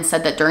out and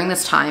said that during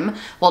this time,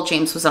 while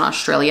James was in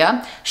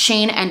Australia,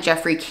 Shane and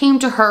Jeffree came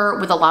to her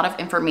with a lot of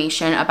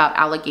information about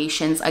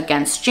allegations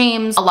against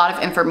James, a lot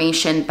of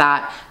information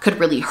that could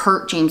really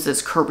hurt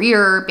James's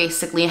career,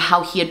 basically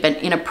how he had been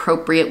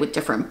inappropriate with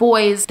different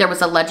boys. There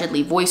was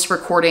allegedly voice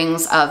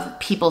recordings of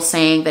people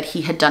saying that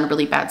he had done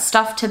really bad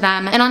stuff to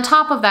them. And on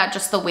top of that,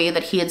 just the way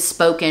that he had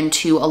spoken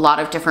to a lot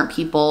of different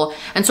people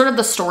and sort of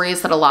the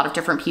stories that a lot of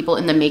different people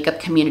in the makeup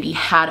community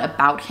had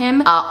about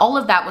him, all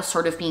of that was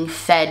sort of being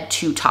fed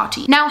to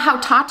Tati. Now,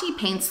 how Tati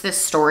paints this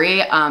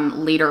story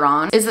later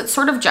on is that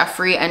sort of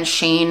Jeffree and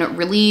Shane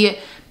really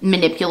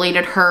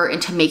manipulated her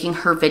into making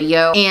her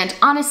video. And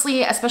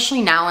honestly,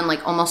 especially now in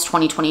like almost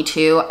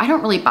 2022, I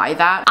don't really buy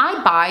that.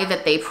 I buy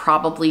that they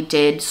probably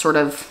did sort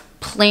of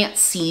plant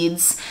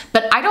seeds,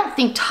 but I don't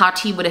think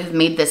Tati would have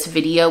made this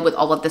video with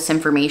all of this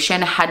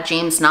information had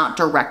James not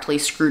directly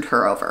screwed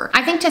her over.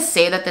 I think to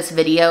say that this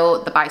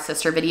video, the By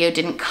Sister video,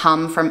 didn't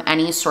come from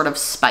any sort of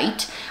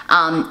spite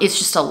is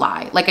just a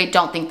lie. Like, I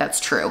don't think that's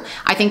true.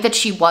 I think that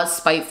she was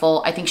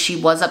spiteful. I think she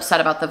was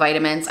upset about the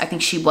vitamins. I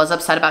think she was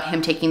upset about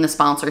him taking the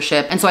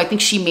sponsorship. And so I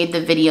think she made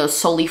the video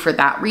solely for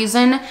that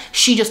reason.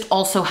 She just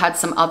also had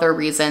some other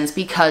reasons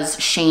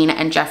because Shane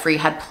and Jeffree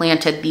had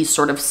planted these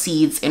sort of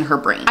seeds in her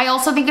brain. I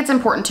also think it's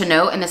important to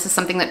note, and this is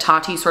something that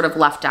Tati sort of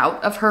left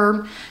out of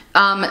her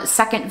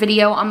second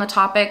video on the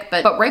topic,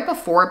 but right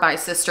before By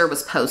Sister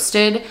was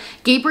posted,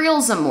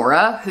 Gabriel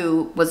Zamora,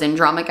 who was in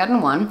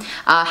Dramagedon 1,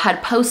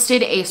 had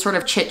posted a sort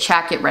of chit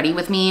chat, get ready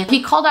with me.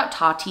 He called out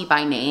Tati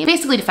by name,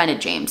 basically defended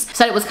James,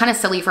 said it was kind of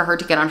silly for her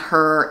to get on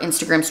her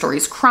Instagram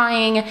stories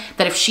crying,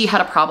 that if she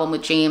had a problem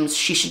with James,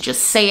 she should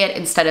just say it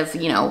instead of,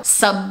 you know,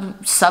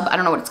 I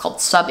don't know what it's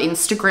called,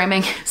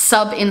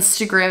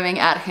 sub-Instagramming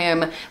at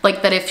him.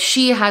 Like, that if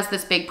she has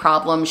this big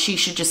problem, she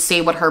should just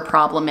say what her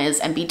problem is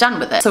and be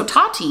done with it. So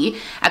Tati,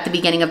 at the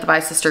beginning of the By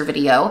Sister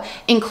video,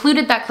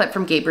 included that clip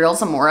from Gabriel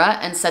Zamora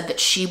and said that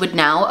she would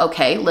now,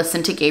 okay,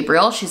 listen to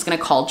Gabriel, she's gonna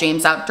call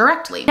James out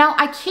directly. Now,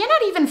 I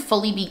cannot even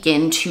fully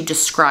begin to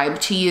describe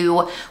to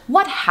you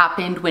what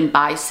happened when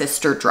By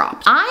Sister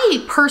dropped.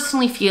 I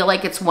personally feel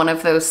like it's one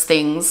of those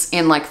things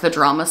in like the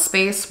drama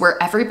space where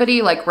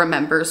everybody like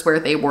remembers where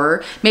they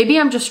were. Maybe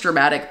I'm just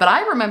dramatic, but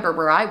I remember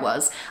where I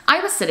was. I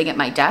was sitting at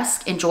my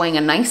desk enjoying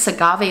a nice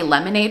agave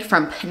lemonade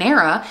from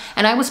Panera,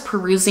 and I was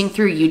perusing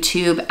through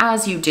YouTube,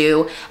 as you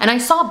do, and I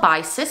saw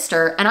Bye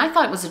Sister, and I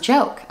thought it was a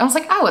joke. I was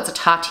like, oh, it's a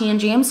Tati and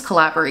James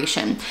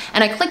collaboration.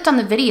 And I clicked on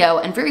the video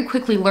and very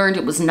quickly learned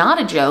it was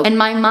not a joke, and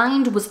my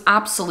mind was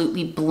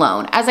absolutely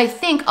blown, as I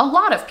think a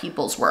lot of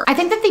people's were. I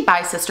think that the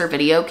Bye Sister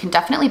video can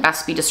definitely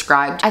best be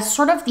described as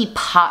sort of the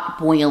pot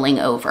boiling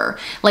over.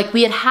 Like,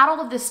 we had all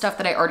of this stuff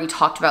that I already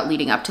talked about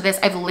leading up to this.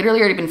 I've literally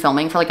already been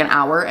filming for like an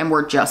hour and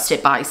we're just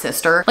at Bye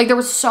Sister. Like, there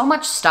was so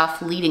much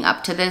stuff leading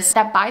up to this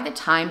that by the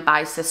time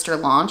Bye Sister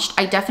launched,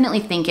 I definitely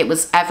think it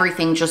was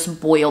everything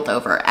just boiled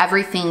over.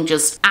 Everything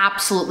just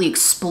absolutely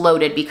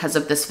exploded because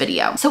of this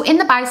video. So in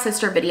the Bye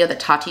Sister video that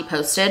Tati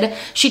posted,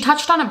 she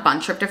touched on a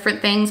bunch of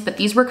different things, but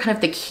these were kind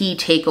of the key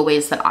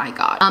takeaways that I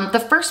got. The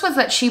first was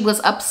that she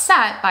was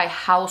upset by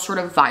how sort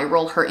of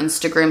viral her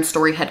Instagram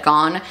story had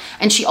gone.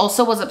 And she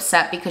also was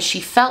upset because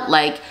she felt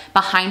like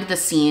behind the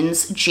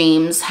scenes,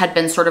 James had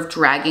been sort of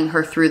dragging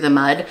her through the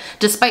mud.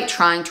 Despite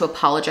trying to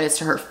apologize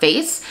to her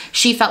face,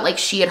 she felt like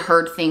she had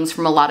heard things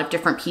from a lot of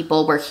different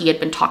people where he had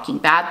been talking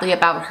badly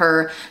about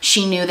her.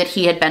 She knew that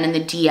he had been in the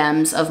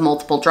DMs of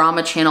multiple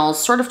drama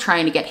channels, sort of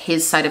trying to get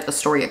his side of the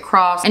story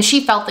across. And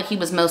she felt that he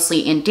was mostly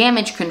in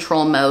damage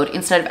control mode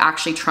instead of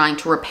actually trying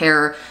to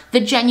repair the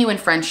genuine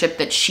friendship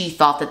that she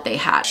thought that they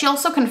had. She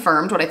also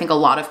confirmed what I think a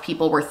lot of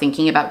people were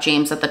thinking about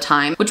James at the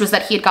time, which was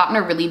that he had gotten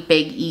a really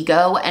big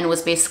ego and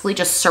was basically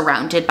just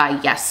surrounded by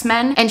yes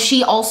men. And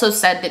she also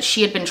said that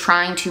she had been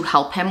trying to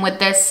help him with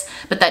this,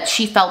 but that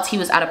she felt he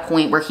was at a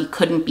point where he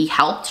couldn't be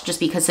helped just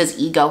because his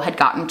ego had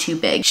gotten too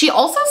big. She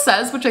also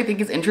says, which I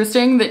think is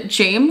interesting, that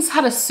James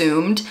had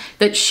assumed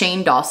that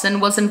Shane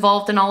Dawson was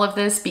involved in all of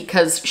this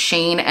because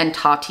Shane and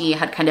Tati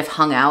had kind of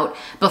hung out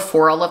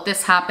before all of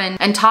this happened.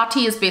 And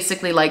Tati is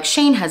basically like,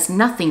 Shane has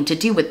nothing to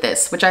do with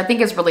this, which I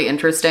think is really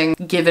interesting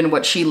given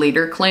what she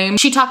later claimed.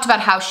 She talked about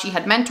how she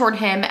had mentored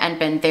him and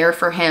been there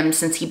for him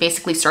since he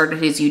basically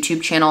started his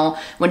YouTube channel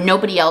when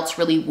nobody else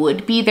really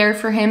would be there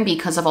for him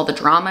because of all the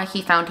drama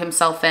he found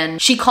himself in.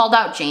 She called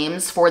out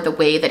James for the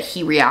way that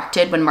he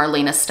reacted when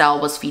Marlene Estelle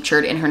was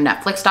featured in her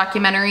Netflix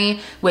documentary,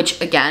 which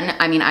again,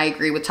 I mean, I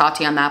agree with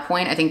Tati on that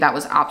point. I think that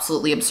was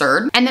absolutely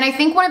absurd. And then I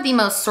think one of the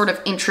most sort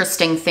of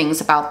interesting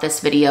things about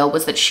this video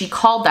was that she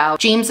called out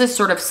James's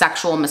sort of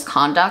sexual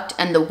misconduct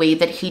and the way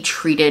that he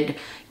treated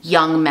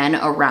young men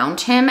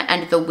around him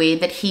and the way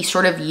that he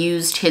sort of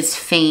used his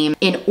fame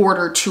in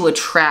order to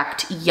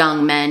attract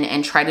young men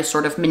and try to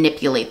sort of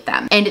manipulate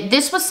them. And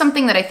this was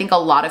something that I think a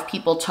lot of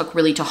people took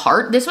really to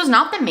heart. This was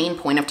not the main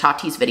point of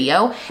Tati's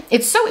video.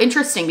 It's so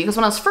interesting because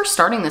when I was first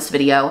starting this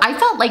video, I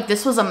felt like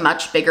this was a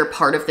much bigger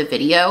part of the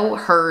video,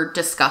 her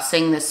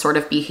discussing this sort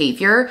of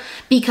behavior,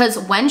 because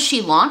when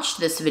she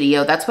launched this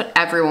video, that's what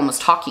everyone was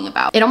talking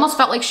about. It almost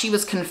felt like she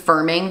was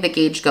confirming the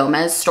Gage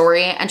Gomez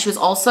story, and she was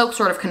also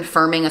sort of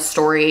confirming a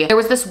story. There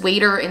was this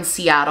waiter in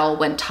Seattle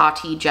when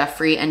Tati,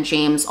 Jeffrey, and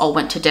James all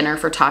went to dinner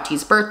for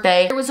Tati's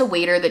birthday. There was a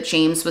waiter that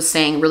James was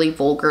saying really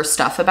vulgar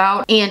stuff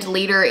about, and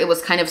later it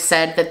was kind of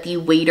said that the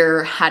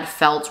waiter had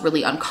felt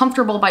really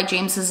uncomfortable by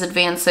James's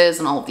advances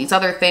and all of these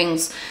other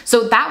things.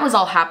 So that was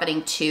all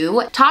happening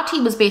too. Tati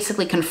was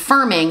basically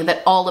confirming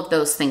that all of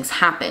those things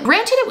happened.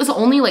 Granted, it was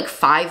only like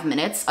 5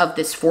 minutes of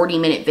this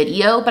 40-minute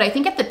video, but I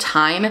think at the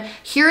time,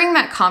 hearing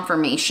that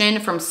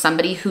confirmation from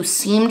somebody who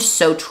seemed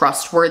so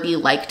trustworthy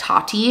like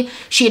Tati,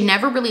 she had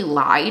never really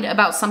lied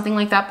about something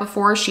like that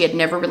before. She had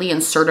never really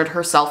inserted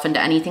herself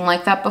into anything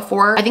like that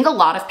before. I think a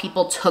lot of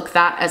people took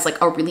that as like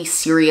a really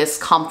serious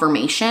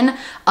confirmation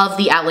of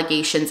the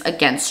allegations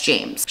against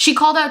James. She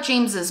called out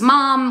James's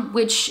mom,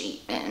 which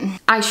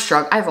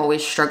I've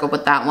always struggled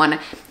with that one.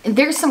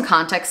 There's some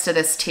context to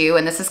this too,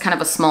 and this is kind of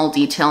a small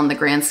detail in the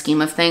grand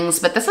scheme of things,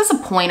 but this is a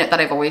point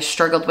that I've always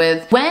struggled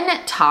with. When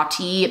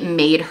Tati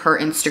made her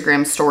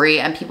Instagram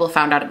story and people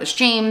found out it was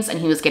James and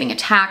he was getting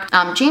attacked,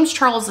 James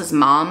Charles's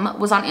mom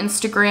was on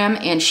Instagram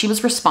and she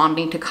was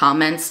responding to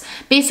comments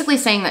basically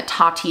saying that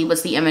Tati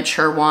was the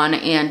immature one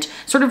and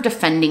sort of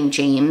defending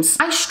James.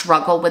 I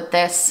struggle with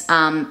this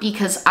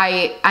because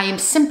I am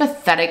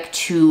sympathetic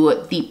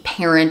to the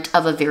parent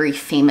of a very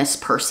famous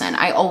person.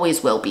 I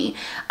always will be.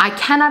 I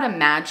cannot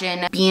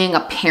imagine being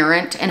a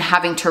parent and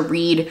having to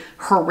read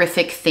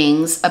horrific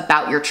things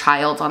about your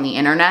child on the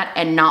internet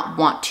and not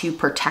want to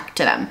protect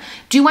them.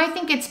 Do I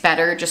think it's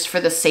better just for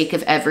the sake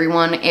of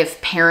everyone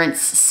if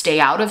parents stay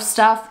out of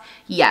stuff?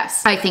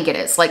 Yes, I think it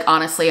is. Like,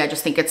 honestly, I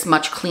just think it's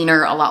much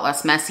cleaner, a lot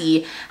less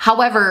messy.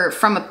 However,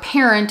 from a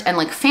parent and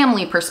like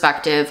family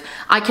perspective,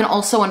 I can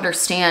also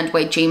understand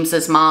why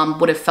James's mom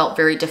would have felt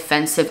very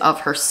defensive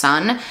of her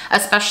son,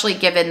 especially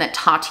given that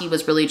Tati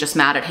was really just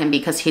mad at him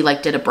because he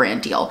like did a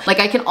brand deal. Like,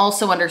 I can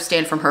also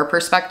understand from her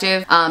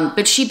perspective,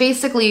 but she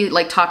basically,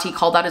 like, Tati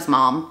called out his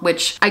mom,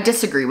 which I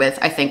disagree with,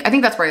 I think. I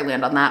think that's where I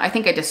land on that. I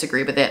think I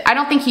disagree with it. I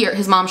don't think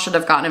his mom should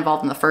have gotten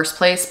involved in the first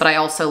place, but I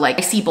also, like,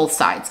 I see both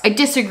sides. I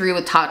disagree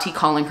with Tati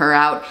calling her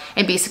out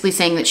and basically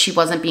saying that she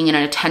wasn't being an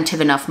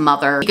attentive enough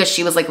mother because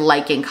she was like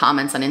liking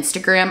comments on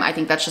Instagram. I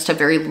think that's just a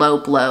very low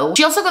blow.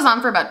 She also goes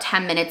on for about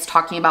 10 minutes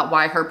talking about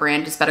why her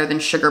brand is better than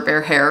Sugar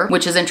Bear Hair,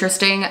 which is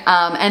interesting.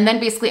 And then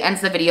basically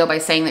ends the video by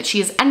saying that she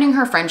is ending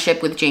her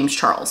friendship with James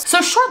Charles. So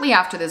shortly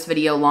after this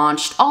video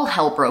launched, all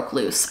hell broke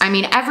loose. I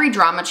mean, every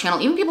drama channel,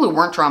 even people who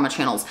weren't drama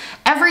channels,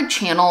 every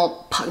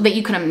channel that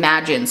you can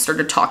imagine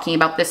started talking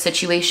about this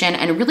situation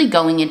and really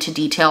going into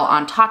detail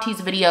on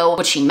Tati's video,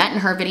 what she meant in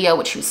her video,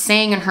 what she was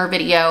saying in her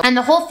video, and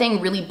the whole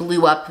thing really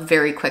blew up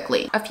very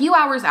quickly. A few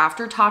hours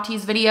after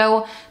Tati's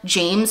video,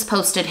 James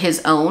posted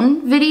his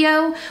own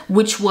video,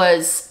 which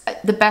was,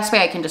 the best way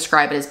I can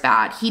describe it is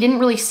bad. He didn't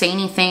really say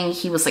anything.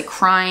 He was like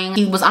crying.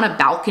 He was on a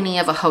balcony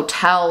of a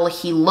hotel.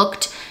 He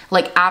looked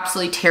like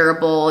absolutely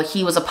terrible.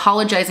 He was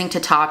apologizing to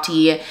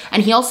Tati,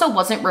 and he also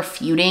wasn't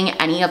refuting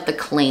any of the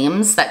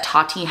claims that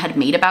Tati had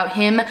made about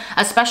him,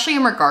 especially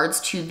in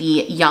regards to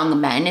the young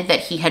men that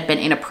he had been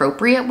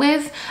inappropriate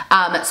with.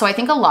 So I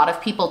think a lot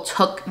of people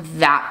took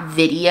that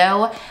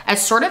video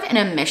as sort of an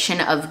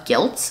admission of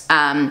guilt,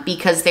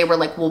 because they were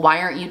like, well, why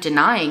aren't you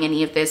denying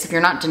any of this? If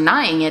you're not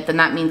denying it, then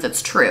that means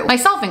it's true.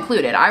 Myself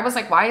included. I was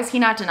like, why is he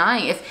not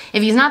denying it?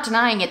 If he's not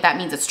denying it, that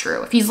means it's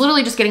true. If he's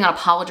literally just getting on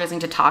apologizing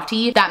to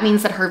Tati, that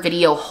means that her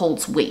video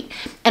holds weight.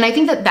 And I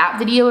think that that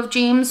video of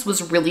James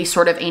was really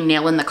sort of a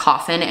nail in the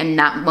coffin in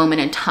that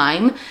moment in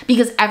time,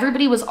 because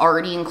everybody was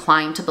already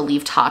inclined to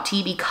believe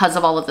Tati because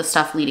of all of the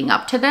stuff leading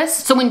up to this.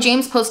 So when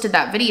James posted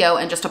that video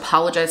and just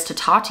apologized to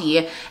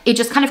Tati, it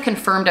just kind of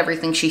confirmed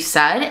everything she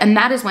said. And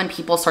that is when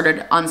people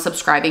started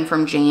unsubscribing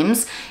from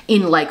James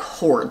in like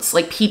hordes.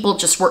 Like people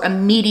just were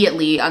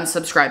immediately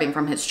unsubscribing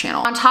from his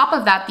channel. On top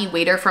of that, the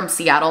waiter from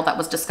Seattle that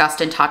was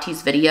discussed in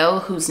Tati's video,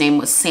 whose name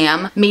was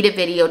Sam, made a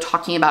video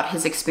talking about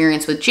his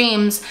experience with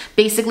James,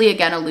 basically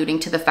again alluding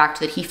to the fact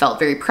that he felt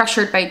very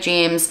pressured by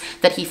James,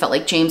 that he felt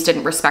like James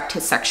didn't respect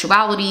his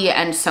sexuality,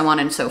 and so on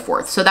and so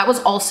forth. So that was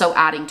also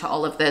adding to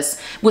all of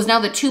this, was now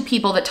the two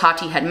people that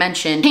Tati had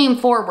mentioned came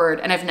forward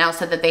and have now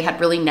said that they had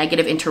really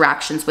negative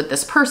interactions with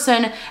this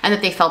person and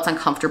that they felt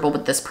uncomfortable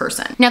with this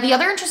person. Now, the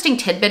other interesting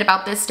tidbit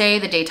about this day,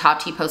 the day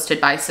Tati posted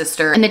Bye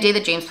Sister and the day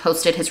that James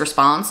posted his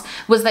response,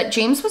 was that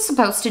James was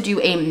supposed to do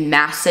a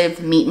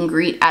massive meet and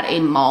greet at a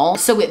mall.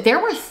 So there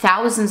were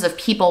thousands of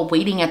people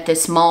waiting at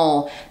this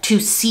mall to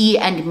see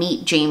and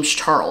meet James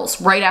Charles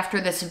right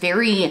after this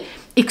very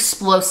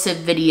explosive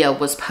video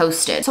was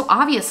posted. So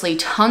obviously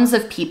tons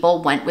of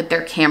people went with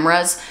their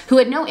cameras who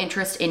had no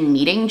interest in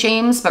meeting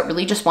James, but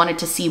really just wanted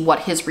to see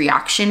what his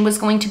reaction was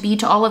going to be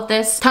to all of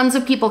this. Tons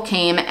of people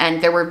came,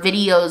 and there were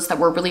videos that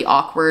were really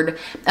awkward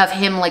of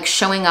him like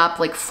showing up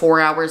like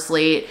 4 hours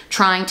late,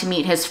 trying to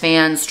meet his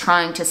fans,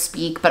 trying to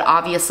speak, but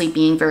obviously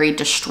being very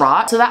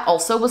distraught. So that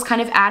also was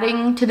kind of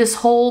adding to this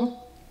whole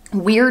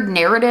weird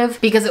narrative,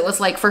 because it was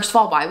like, first of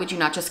all, why would you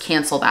not just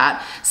cancel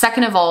that?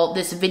 Second of all,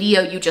 this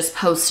video you just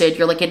posted,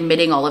 you're like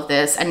admitting all of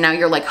this, and now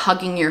you're like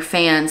hugging your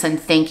fans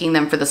and thanking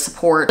them for the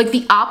support. Like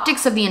the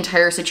optics of the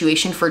entire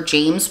situation for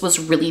James was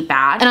really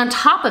bad. And on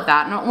top of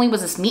that, not only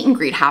was this meet and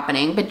greet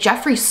happening, but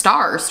Jeffree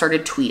Star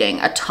started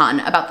tweeting a ton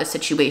about the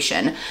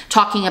situation,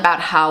 talking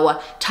about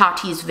how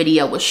Tati's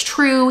video was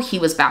true, he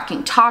was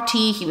backing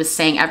Tati, he was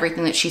saying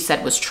everything that she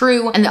said was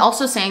true, and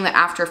also saying that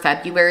after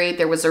February,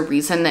 there was a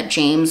reason that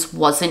James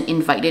wasn't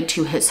invited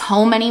to his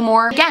home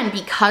anymore. Again,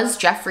 because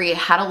Jeffree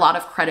had a lot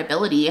of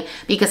credibility,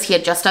 because he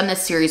had just done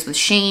this series with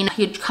Shane,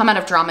 he had come out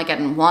of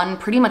Dramagedon 1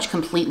 pretty much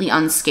completely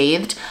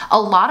unscathed. A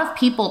lot of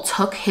people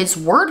took his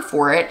word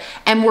for it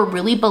and were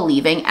really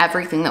believing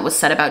everything that was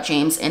said about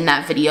James in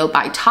that video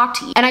by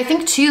Tati. And I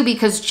think too,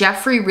 because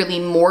Jeffree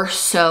really more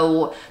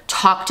so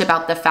talked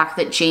about the fact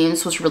that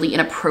James was really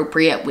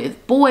inappropriate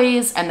with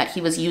boys and that he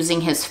was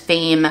using his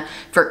fame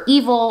for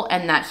evil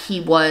and that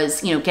he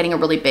was, you know, getting a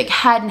really big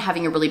head and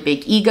having a really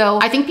big ego.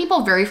 I think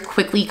people very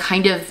quickly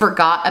kind of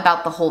forgot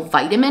about the whole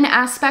vitamin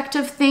aspect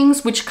of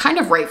things, which kind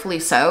of rightfully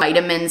so.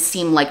 Vitamins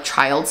seem like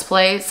child's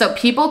play. So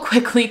people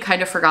quickly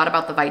kind of forgot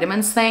about the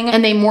vitamins thing,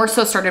 and they more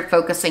so started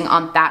focusing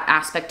on that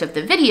aspect of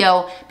the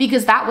video,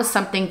 because that was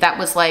something that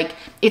was like,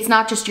 it's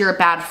not just you're a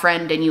bad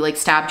friend and you like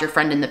stabbed your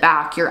friend in the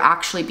back, you're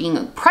actually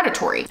being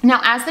predatory.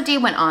 Now, as the day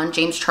went on,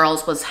 James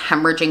Charles was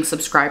hemorrhaging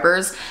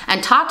subscribers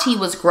and Tati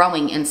was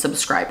growing in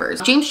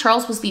subscribers. James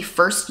Charles was the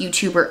first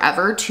YouTuber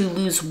ever to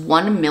lose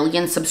 1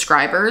 million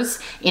subscribers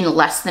in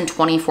less than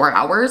 24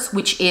 hours,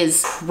 which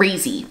is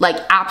crazy, like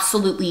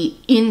absolutely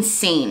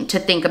insane to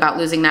think about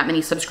losing that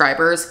many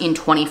subscribers in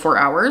 24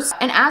 hours.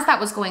 And as that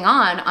was going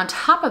on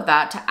top of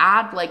that, to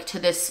add like to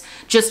this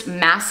just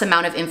mass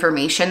amount of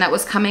information that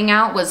was coming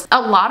out, was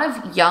a lot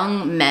of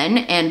young men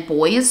and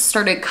boys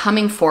started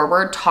coming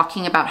forward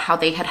talking about how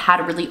they had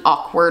had really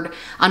awkward,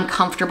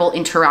 uncomfortable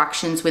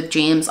interactions with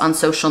James on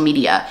social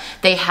media.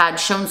 They had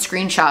shown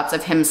screenshots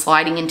of him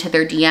sliding into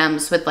their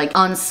DMs with like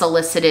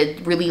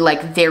unsolicited, really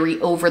like very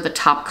over the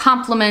top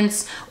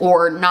compliments,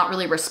 or not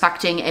really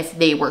respecting if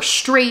they were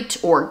straight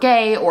or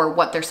gay or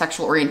what their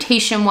sexual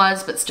orientation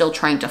was, but still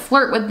trying to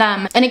flirt with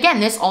them. And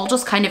again, this all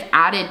just kind of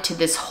added to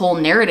this whole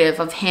narrative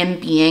of him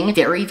being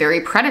very,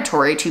 very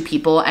predatory to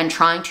people and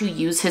trying to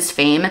use his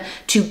fame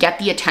to get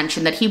the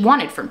attention that he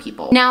wanted from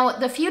people. Now,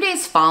 the few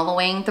days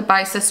following the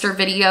Bye Sister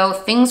video,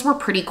 things were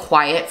pretty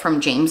quiet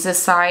from James's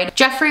side.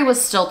 Jeffree was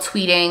still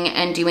tweeting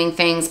and doing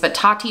things, but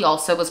Tati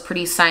also was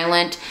pretty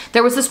silent.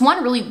 There was this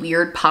one really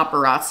weird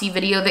paparazzi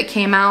video that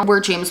came out where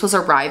James was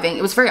arriving.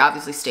 It was very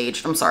obviously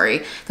staged, I'm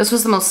sorry. This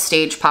was the most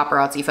staged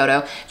paparazzi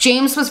photo.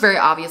 James was very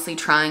obviously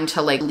trying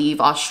to like leave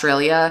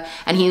Australia,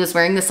 and he was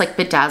wearing this like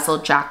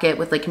bedazzled jacket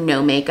with like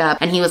no makeup,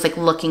 and he was like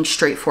looking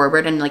straight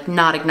forward and like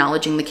not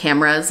acknowledging the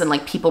cameras, and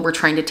like people were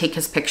trying to take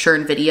his picture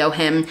and video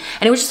him.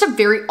 And it was just a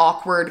very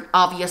awkward,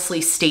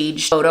 obviously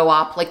staged photo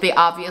op. Like they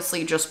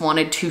obviously just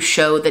wanted to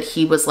show that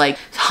he was like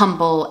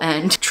humble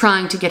and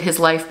trying to get his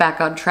life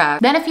back on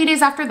track. Then a few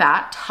days after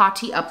that,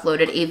 Tati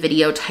uploaded a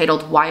video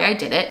titled Why I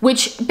Did It,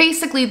 which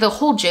basically the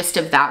whole gist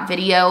of that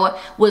video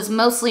was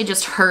mostly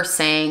just her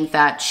saying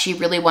that she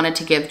really wanted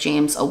to give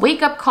James a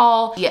wake-up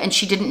call, and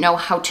she didn't know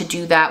how to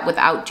do that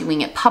without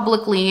doing it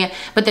publicly,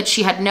 but that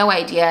she had no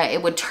idea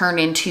it would turn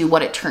into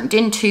what it turned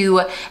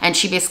into. And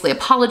she basically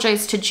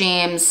apologized to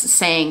James,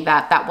 saying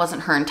that that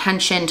wasn't her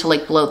intention to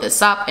like blow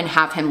this up and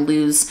have him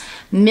lose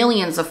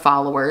millions of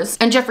followers.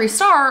 And Jeffree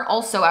Star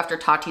also, after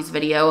Tati's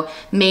video,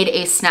 made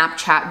a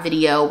Snapchat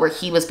video where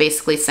he was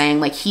basically saying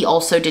like he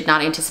also did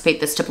not anticipate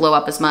this to blow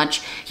up as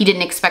much. He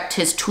didn't expect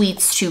his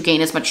tweets to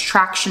gain as much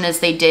traction as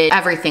they did,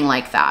 everything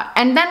like that.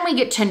 And then we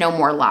get to No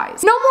More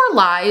Lies. No More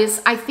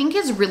Lies, I think,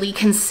 is really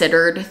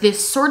considered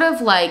this sort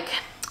of like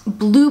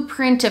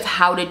blueprint of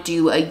how to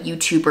do a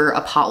YouTuber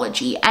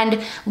apology.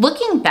 And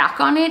looking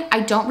back on it, I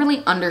don't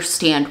really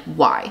understand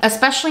why,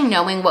 especially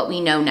knowing what we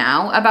know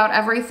now about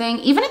everything.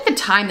 Even at the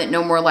time that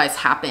No More Lies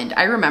happened,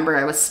 I remember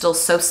I was still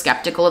so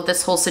skeptical of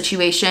this whole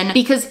situation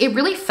because it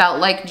really felt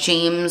like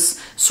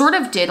James sort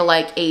of did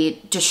like a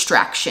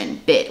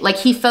distraction bit. Like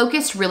he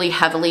focused really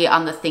heavily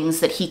on the things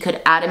that he could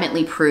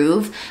adamantly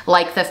prove,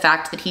 like the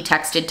fact that he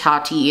texted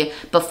Tati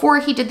before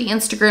he did the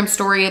Instagram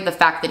story, the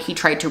fact that he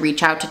tried to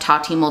reach out to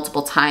Tati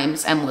multiple times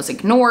and was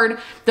ignored.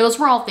 Those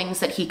were all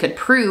things that he could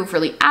prove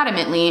really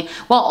adamantly,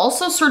 while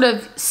also sort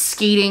of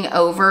skating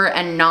over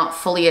and not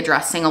fully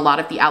addressing a lot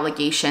of the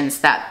allegations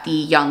that the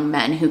young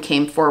men who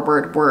came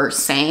forward were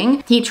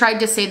saying. He tried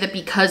to say that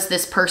because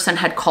this person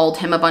had called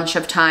him a bunch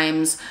of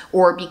times,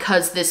 or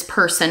because this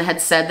person had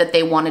said that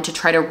they wanted to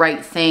try to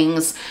write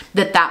things,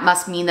 that that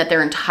must mean that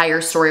their entire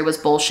story was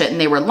bullshit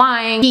and they were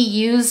lying. He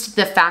used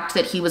the fact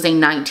that he was a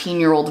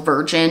 19-year-old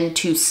virgin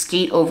to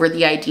skate over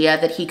the idea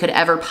that he could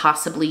ever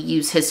possibly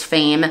use his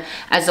fame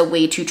as a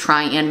way to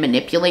try and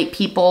manipulate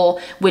people,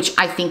 which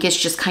I think is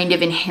just kind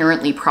of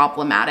inherently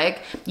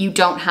problematic. You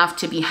don't have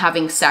to be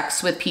having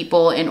sex with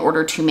people in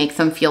order to make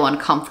them feel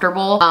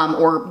uncomfortable,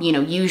 or, you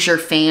know, use your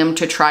fame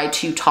to try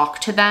to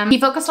talk to them. He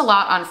focused a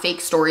lot on fake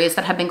stories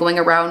that have been going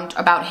around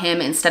about him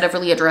instead of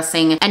really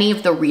addressing any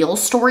of the real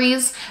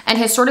stories. And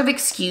his sort of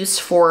excuse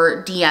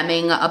for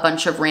DMing a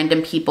bunch of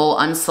random people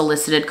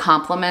unsolicited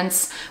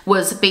compliments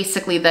was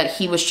basically that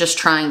he was just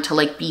trying to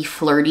like be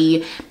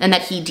flirty, and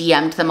that he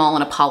DM'd them all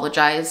and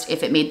apologized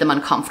if it made them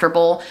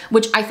uncomfortable,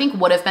 which I think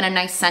would have been a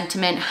nice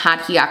sentiment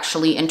had he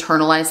actually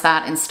internalized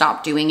that and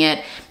stopped doing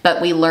it.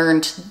 But we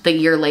learned the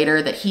year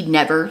later that he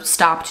never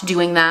stopped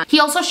doing that. He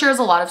also shares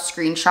a lot of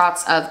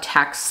screenshots of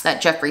texts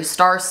that Jeffree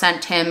Star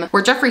sent him,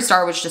 where Jeffree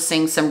Star was just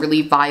saying some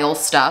really vile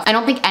stuff. I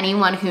don't think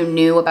anyone who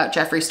knew about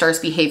Jeffree Star's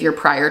behavior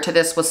prior to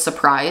this was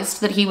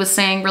surprised that he was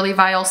saying really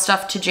vile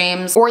stuff to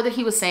James, or that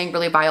he was saying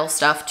really vile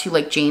stuff to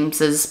like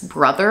James's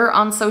brother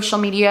on social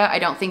media. I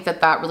don't think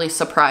that that really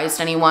surprised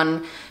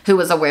anyone who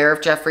was aware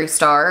of Jeffree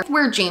Star.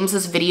 Where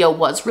James's video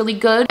was really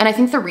good, and I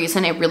think the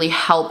reason it really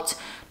helped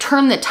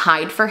turn the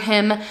tide for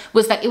him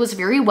was that it was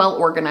very well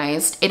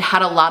organized. It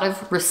had a lot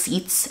of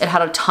receipts, it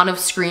had a ton of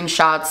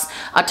screenshots,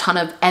 a ton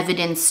of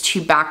evidence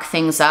to back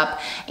things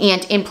up,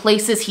 and in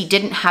places he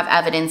didn't have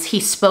evidence, he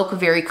spoke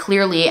very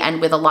clearly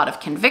and with a lot of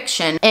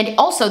conviction. And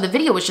also the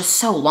video was just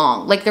so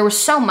long. Like there was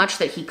so much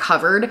that he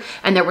covered,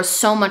 and there was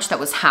so much that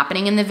was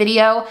happening in the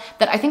video,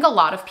 that I think a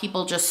lot of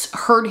people just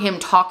heard him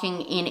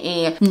talking in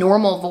a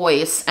normal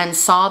voice and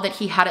saw that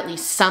he had at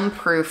least some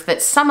proof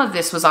that some of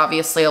this was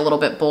obviously a little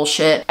bit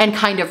bullshit, and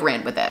kind of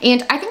ran with it.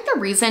 And I think the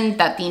reason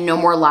that the No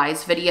More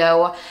Lies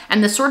video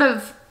and the sort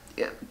of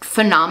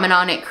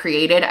phenomenon it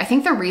created, I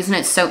think the reason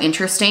it's so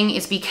interesting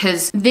is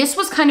because this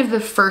was kind of the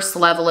first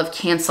level of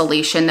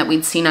cancellation that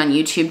we'd seen on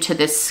YouTube to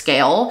this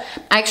scale.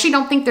 I actually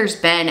don't think there's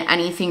been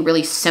anything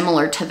really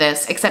similar to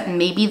this, except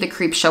maybe the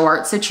Creepshow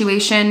Art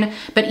situation.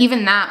 But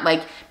even that,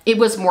 like, it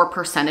was more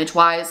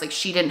percentage-wise. Like,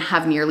 she didn't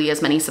have nearly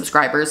as many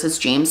subscribers as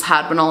James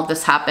had when all of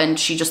this happened.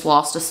 She just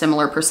lost a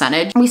similar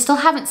percentage. We still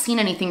haven't seen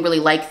anything really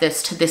like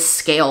this to this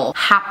scale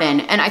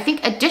happen. And I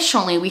think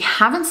additionally, we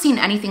haven't seen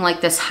anything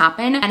like this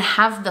happen and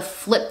have the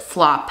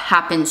flip-flop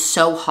happen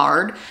so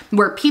hard,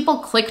 where people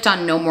clicked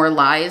on No More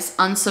Lies,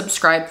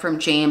 unsubscribed from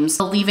James,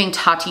 believing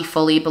Tati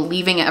fully,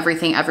 believing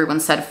everything everyone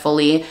said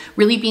fully,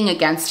 really being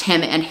against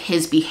him and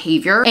his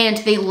behavior. And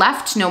they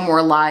left No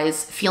More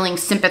Lies feeling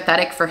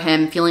sympathetic for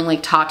him, feeling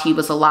like Tati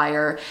was a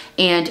liar,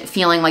 and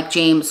feeling like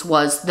James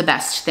was the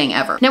best thing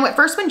ever. Now, at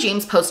first when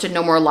James posted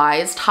No More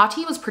Lies,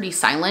 Tati was pretty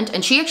silent,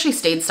 and she actually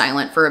stayed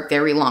silent for a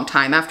very long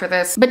time after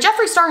this. But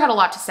Jeffree Star had a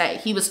lot to say.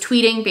 He was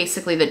tweeting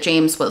basically that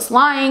James was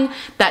lying,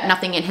 that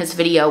nothing in his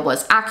video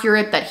was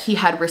accurate, that he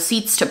had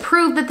receipts to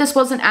prove that this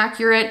wasn't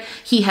accurate,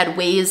 he had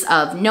ways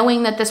of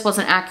knowing that this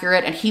wasn't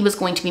accurate, and he was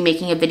going to be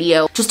making a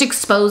video just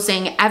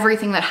exposing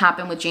everything that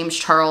happened with James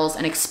Charles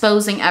and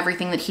exposing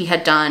everything that he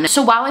had done.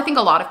 So while I think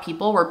a lot of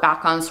people were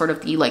back on sort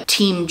of the like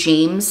Team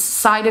James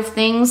side of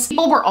things,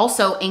 people were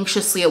also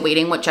anxiously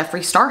awaiting what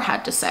Jeffree Star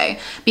had to say,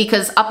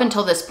 because up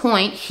until this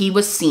point, he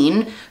was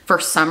seen for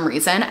some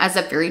reason as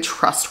a very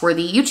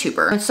trustworthy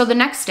YouTuber. And so the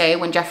next day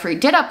when Jeffree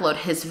did upload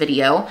his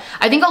video,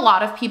 I think a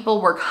lot of people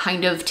were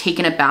kind of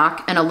taken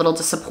aback and a little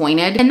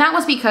disappointed. And that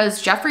was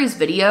because Jeffree's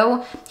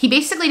video, he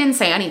basically didn't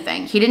say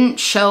anything. He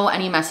didn't show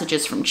any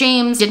messages from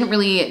James, didn't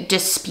really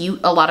dispute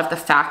a lot of the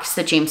facts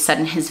that James said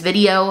in his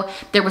video.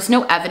 There was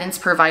no evidence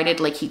provided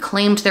like he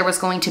claimed there was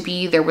going to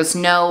be. There was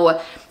no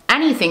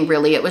anything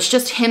really. It was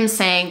just him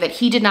saying that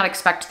he did not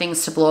expect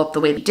things to blow up the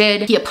way they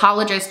did. He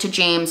apologized to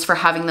James for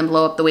having them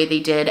blow up the way they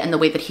did and the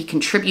way that he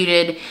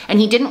contributed. And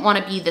he didn't want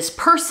to be this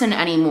person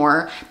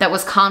anymore that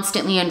was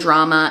constantly in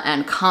drama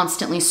and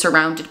constantly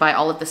surrounded by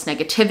all of this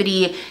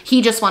negativity.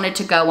 He just wanted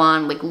to go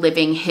on like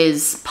living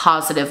his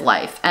positive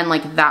life. And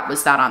like that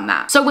was that on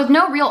that. So with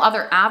no real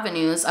other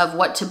avenues of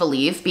what to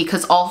believe,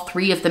 because all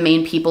three of the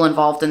main people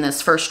involved in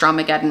this first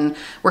Dramagedon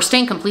were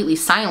staying completely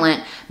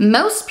silent,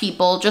 most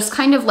people just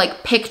kind of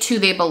like picked who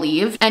they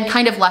believed and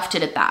kind of left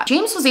it at that.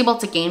 James was able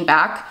to gain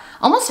back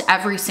almost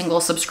every single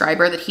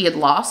subscriber that he had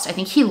lost. I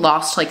think he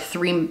lost like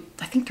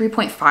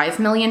 3.5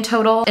 million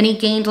total, and he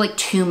gained like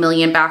 2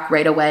 million back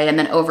right away. And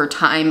then over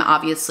time,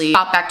 obviously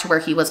got back to where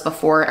he was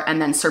before and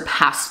then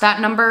surpassed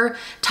that number.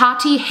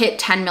 Tati hit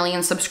 10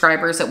 million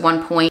subscribers at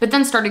one point, but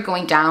then started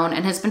going down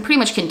and has been pretty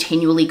much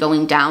continually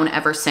going down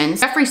ever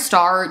since. Jeffree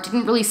Star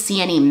didn't really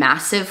see any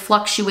massive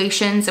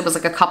fluctuations. It was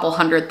like a couple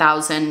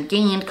 100,000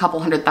 gained, couple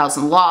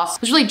 100,000 lost.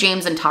 It was really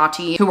James and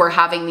Tati who were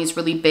having these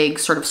really big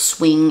sort of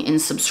swing in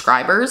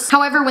subscribers.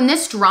 However, when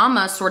this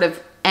drama sort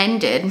of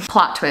ended,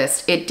 plot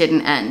twist, it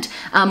didn't end.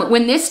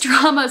 When this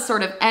drama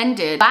sort of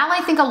ended, while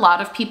I think a lot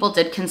of people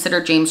did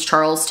consider James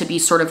Charles to be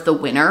sort of the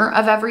winner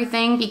of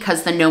everything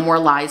because the No More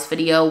Lies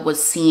video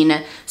was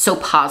seen so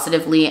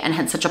positively and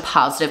had such a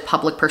positive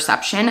public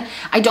perception,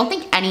 I don't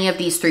think any of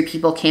these three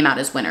people came out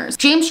as winners.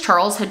 James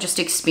Charles had just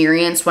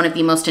experienced one of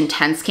the most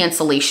intense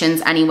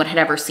cancellations anyone had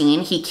ever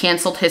seen. He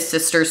canceled his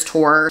sister's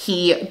tour.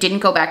 He didn't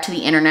go back to the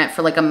internet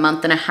for like a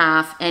month and a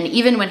half. And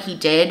even when he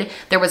did,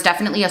 there was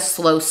definitely a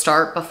slow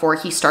start before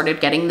he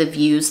started getting the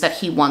views that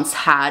he once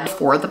had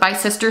for the Bi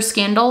Sister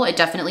scandal. It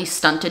definitely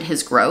stunted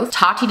his growth.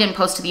 Tati didn't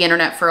post to the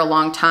internet for a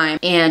long time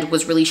and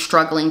was really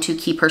struggling to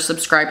keep her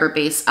subscriber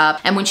base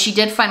up. And when she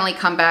did finally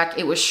come back,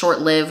 it was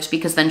short-lived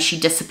because then she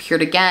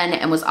disappeared again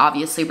and was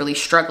obviously really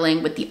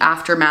struggling with the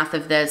aftermath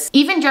of this.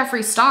 Even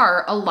Jeffree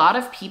Star, a lot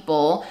of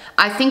people,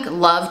 I think,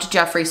 loved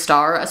Jeffree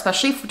Star,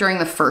 especially during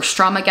the first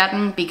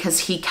Dramagedon, because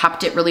he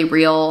kept it really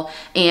real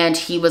and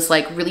he was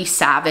like really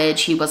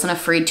savage. He wasn't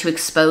afraid to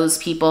expose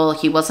people.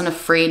 He wasn't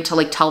afraid to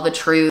like tell the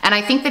truth. And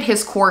I think that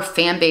his core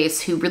fan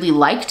base, who really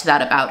liked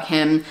that about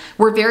him,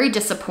 were very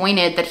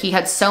disappointed that he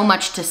had so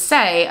much to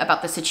say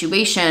about the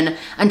situation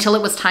until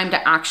it was time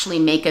to actually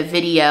make a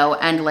video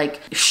and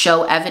like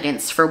show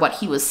evidence for what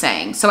he was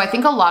saying. So I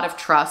think a lot of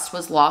trust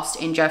was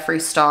lost in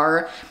Jeffree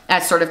Star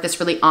as sort of this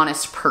really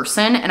honest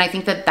person. And I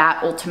think that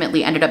that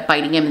ultimately ended up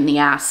biting him in the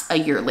ass a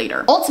year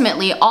later.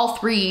 Ultimately, all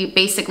three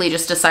basically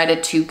just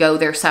decided to go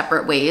their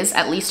separate ways,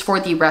 at least for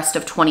the rest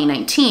of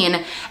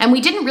 2019. And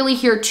we didn't really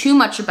hear too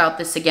much about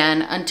this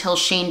again until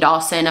Shane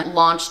Dawson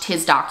launched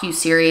his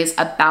docu-series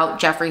about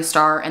Jeffree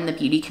Star and the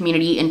beauty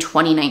community in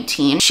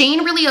 2019.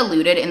 Shane really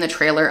alluded in the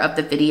trailer of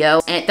the video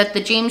that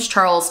the James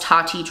Charles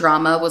Tati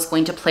drama was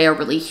going to play a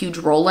really huge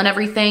role in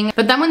everything.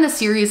 But then when the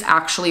series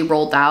actually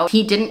rolled out,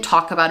 he didn't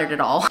talk about it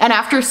at all. And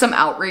after some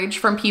outrage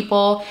from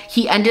people,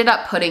 he ended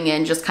up putting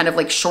in just kind of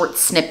like short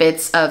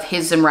snippets of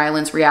his and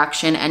Ryland's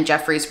reaction and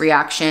Jeffree's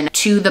reaction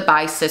to the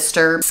Bi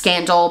Sister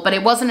scandal, but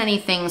it wasn't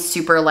anything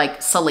super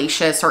like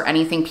salacious or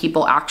anything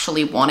people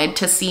actually wanted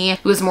to see.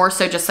 It was more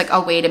so just like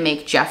a way to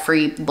make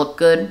Jeffree look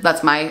good.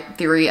 That's my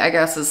theory, I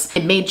guess, is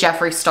it made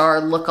Jeffree Star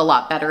look a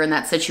lot better in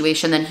that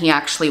situation than he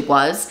actually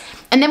was.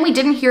 And then we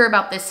didn't hear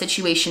about this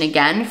situation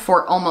again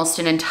for almost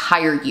an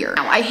entire year.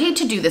 Now, I hate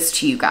to do this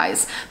to you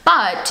guys,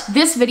 but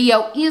this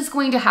video is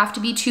going to have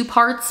to be 2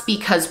 parts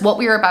because what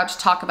we are about to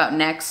talk about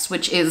next,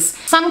 which is,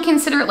 some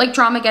consider it like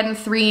Dramagedon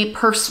 3.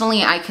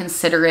 Personally, I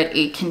consider it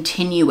a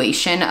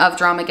continuation of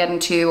Dramagedon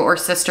 2 or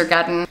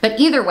Sistergeddon. But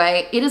either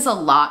way, it is a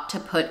lot to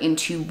put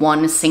into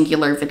one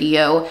singular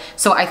video.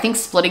 So I think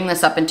splitting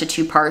this up into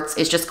 2 parts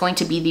is just going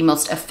to be the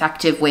most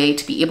effective way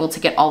to be able to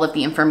get all of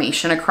the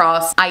information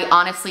across. I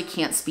honestly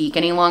can't speak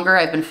any longer.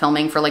 I've been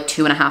filming for like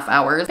 2.5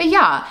 hours. But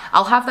yeah,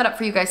 I'll have that up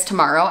for you guys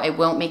tomorrow. I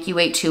won't make you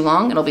wait too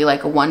long. It'll be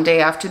like one day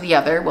after the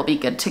other. We'll be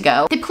good to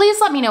go. But please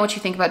let me know what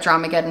you think about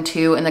Dramagedon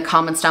 2 in the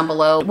comments down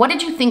below. What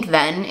did you think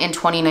then in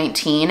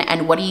 2019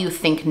 and what do you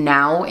think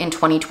now in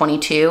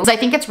 2022? Because I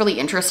think it's really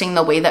interesting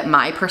the way that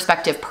my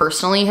perspective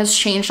personally has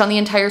changed on the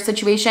entire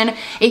situation.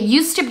 It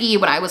used to be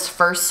when I was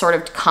first sort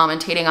of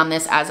commentating on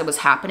this as it was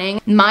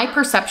happening, my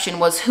perception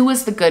was who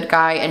is the good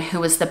guy and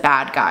who is the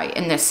bad guy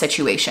in this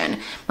situation.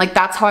 Like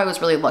that's how I was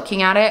really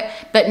looking at it.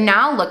 But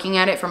now looking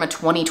at it from a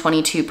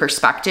 2022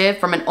 perspective,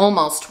 from an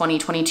almost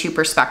 2022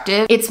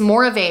 perspective, it's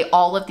more of a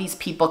all of these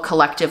people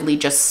collectively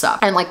just suck.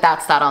 And like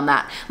that's that on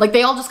that. Like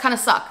they all just kind of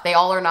suck. They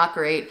all are not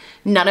great.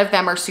 None of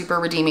them are super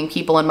redeeming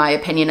people in my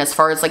opinion, as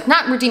far as like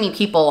not redeeming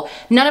people.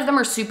 None of them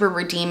are super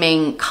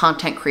redeeming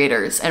content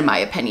creators in my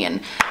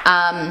opinion.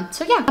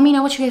 So yeah, let me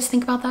know what you guys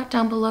think about that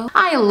down below.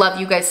 I love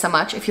you guys so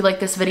much. If you like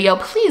this video,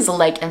 please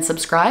like and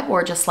subscribe,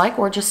 or just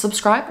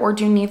subscribe, or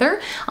do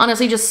neither.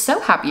 Honestly, just so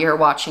happy you're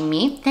watching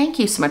me. Thank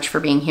you so much for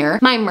being here.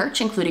 My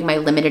merch, including my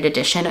limited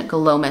edition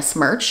Glomus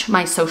merch,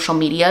 my social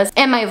medias,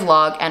 and my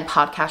vlog and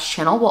podcast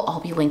channel will all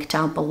be linked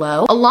down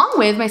below, along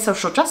with my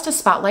social justice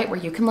spotlight where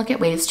you can look at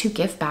ways to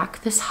give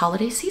back this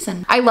holiday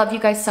season. I love you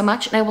guys so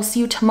much, and I will see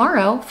you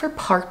tomorrow for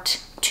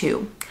part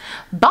 2.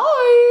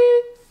 Bye!